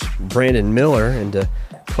leaders, Brandon Miller, and to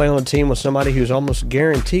play on a team with somebody who's almost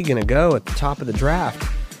guaranteed going to go at the top of the draft.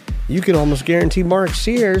 You can almost guarantee Mark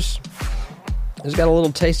Sears has got a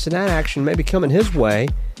little taste of that action maybe coming his way,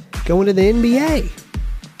 going to the NBA.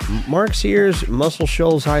 Mark Sears, Muscle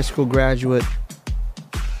Shoals High School graduate.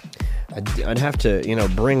 I'd have to,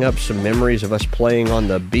 bring up some memories of us playing on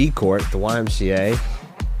the B court, the YMCA,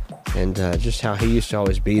 and just how he used to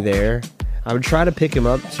always be there. I would try to pick him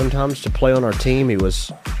up sometimes to play on our team.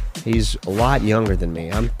 He's a lot younger than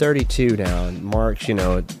me. I'm 32 now, and Mark's,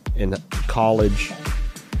 in college.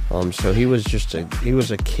 So he was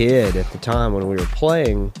a kid at the time when we were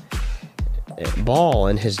playing ball,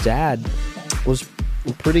 and his dad was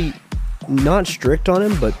pretty, not strict on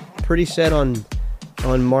him, but pretty set on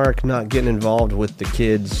Mark not getting involved with the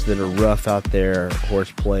kids that are rough out there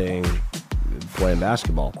horse playing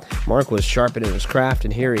basketball. Mark was sharpening his craft,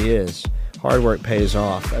 and here he is. Hard work pays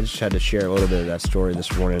off. I just had to share a little bit of that story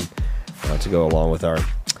this morning to go along with our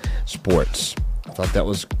sports. I thought that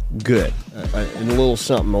was good. And a little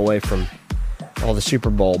something away from all the Super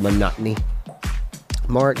Bowl monotony.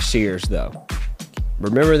 Mark Sears, though.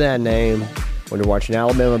 Remember that name when you're watching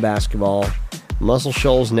Alabama basketball. Muscle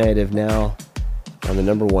Shoals native, now on the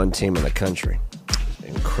number 1 team in the country.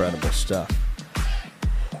 Incredible stuff.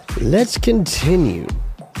 Let's continue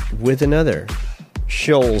with another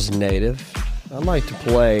Shoals native. I'd like to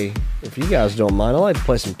play, if you guys don't mind, I'd like to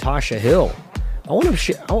play some Tasha Hill.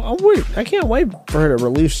 I can't wait for her to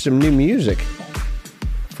release some new music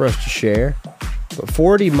for us to share. But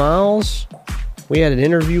 40 Miles, we had an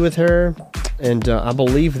interview with her, and I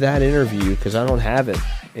believe that interview, because I don't have it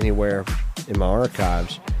anywhere in my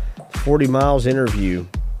archives. 40 Miles interview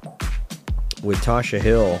with Tasha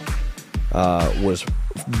Hill was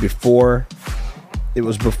before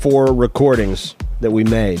recordings that we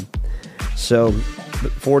made. So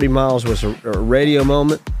 40 Miles was a radio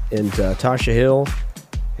moment, and Tasha Hill,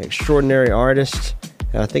 extraordinary artist.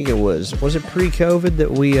 And I think it was it pre-COVID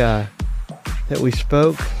that we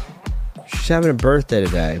spoke? She's having a birthday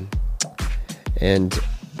today, and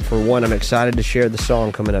for one, I'm excited to share the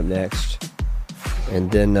song coming up next,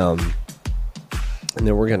 and then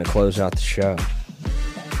we're gonna close out the show.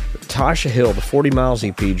 Tasha Hill, the 40 Miles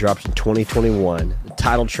EP drops in 2021. The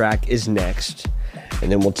title track is next,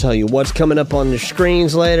 and then we'll tell you what's coming up on the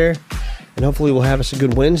screens later. And hopefully we'll have us a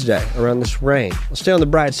good Wednesday around this rain. We'll stay on the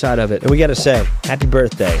bright side of it. And we got to say, happy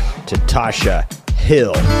birthday to Tasha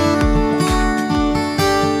Hill.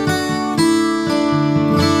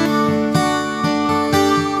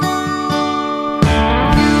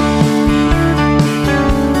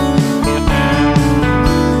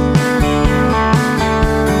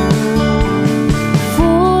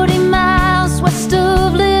 40 miles west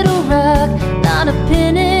of Little Rock, not a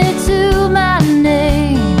penny to my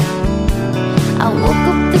name. I woke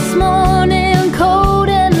up this morning cold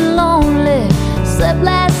and lonely. Slept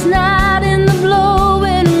last night in the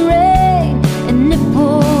blowing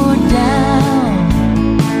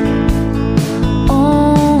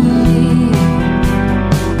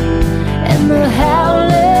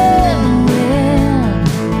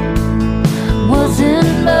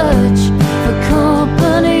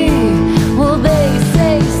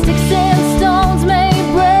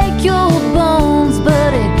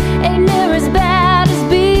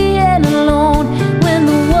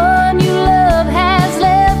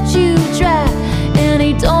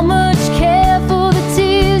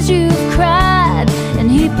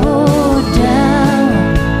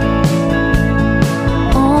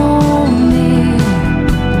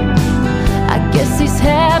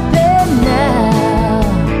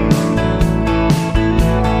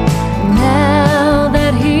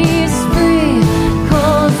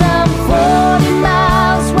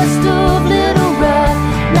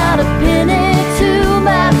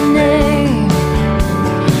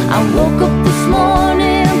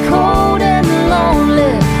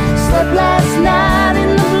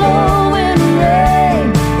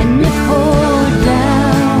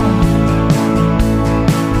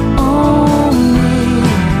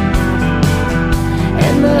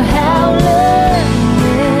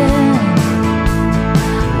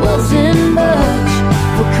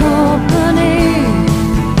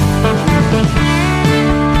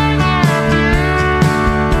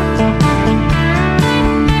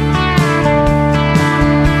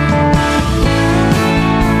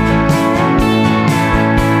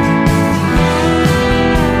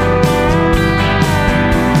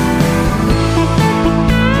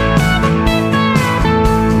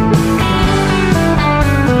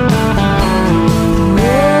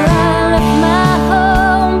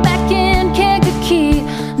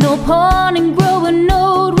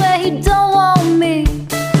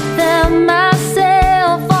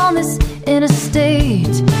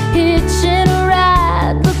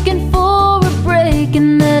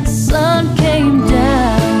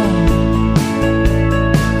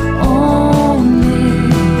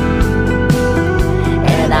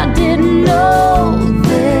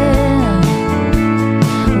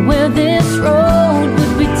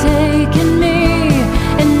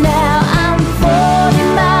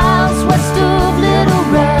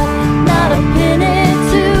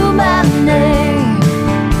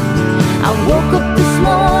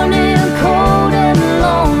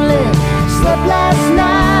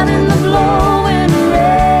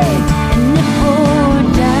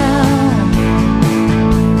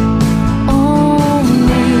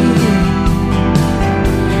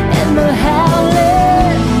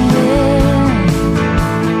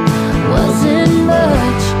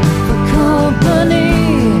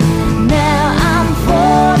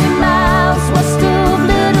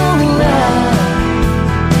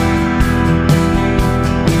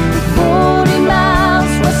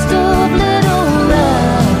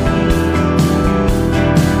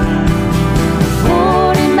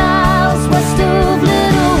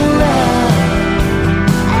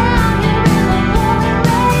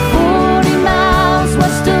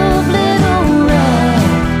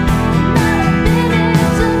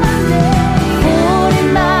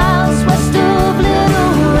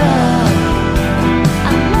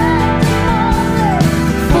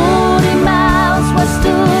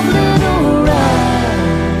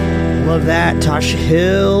love that. Tasha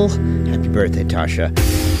Hill. Happy birthday, Tasha.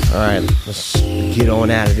 All right, let's get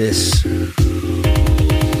on out of this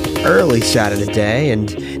early side of the day.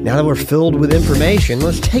 And now that we're filled with information,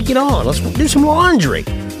 let's take it on. Let's do some laundry.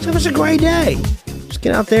 Let's have us a great day. Let's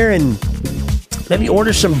get out there and maybe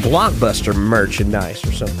order some Blockbuster merchandise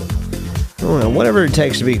or something. I don't know, whatever it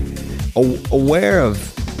takes to be aware of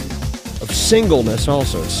singleness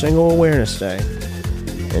also. It's Single Awareness Day.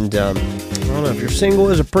 And I don't know, if you're single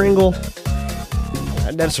as a Pringle,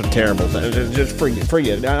 that's a terrible thing. Just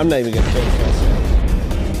forget it. I'm not even going to take that.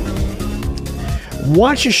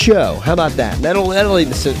 Watch a show. How about that? That'll lead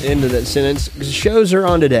into that sentence. Shows are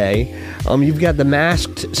on today. You've got The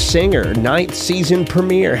Masked Singer 9th season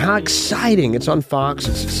premiere. How exciting. It's on Fox.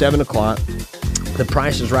 It's at 7 o'clock. The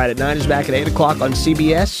Price is Right at 9 is back at 8 o'clock on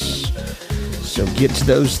CBS. So get to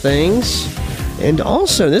those things. And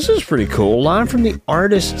also, this is pretty cool. Live from the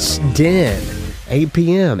Artist's Den. 8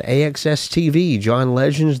 p.m. AXS TV. John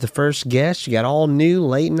Legend's the first guest. You got all new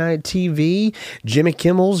late night TV. Jimmy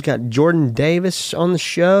Kimmel's got Jordan Davis on the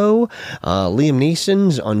show. Liam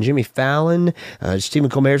Neeson's on Jimmy Fallon. Stephen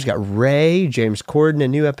Colbert's got Ray. James Corden, a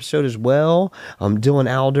new episode as well.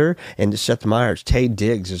 Dylan Alder and Seth Meyers. Taye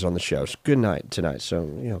Diggs is on the show. It's good night tonight.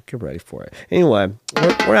 So, get ready for it. Anyway,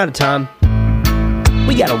 we're out of time.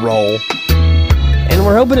 We got to roll. And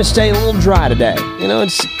we're hoping to stay a little dry today.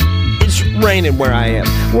 It's raining where I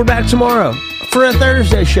am. We're back tomorrow for a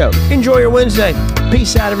Thursday show. Enjoy your Wednesday.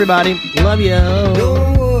 Peace out, everybody. Love you.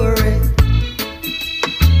 Don't worry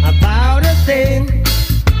about a thing,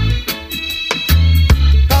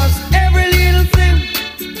 'cause every little thing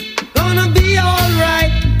gonna be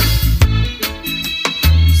alright.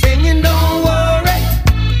 Singing, don't worry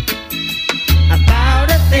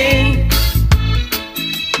about a thing,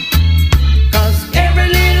 'cause every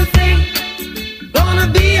little thing gonna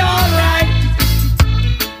be alright.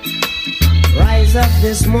 Rise up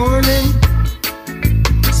this morning,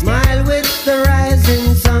 smile with the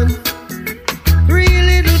rising sun.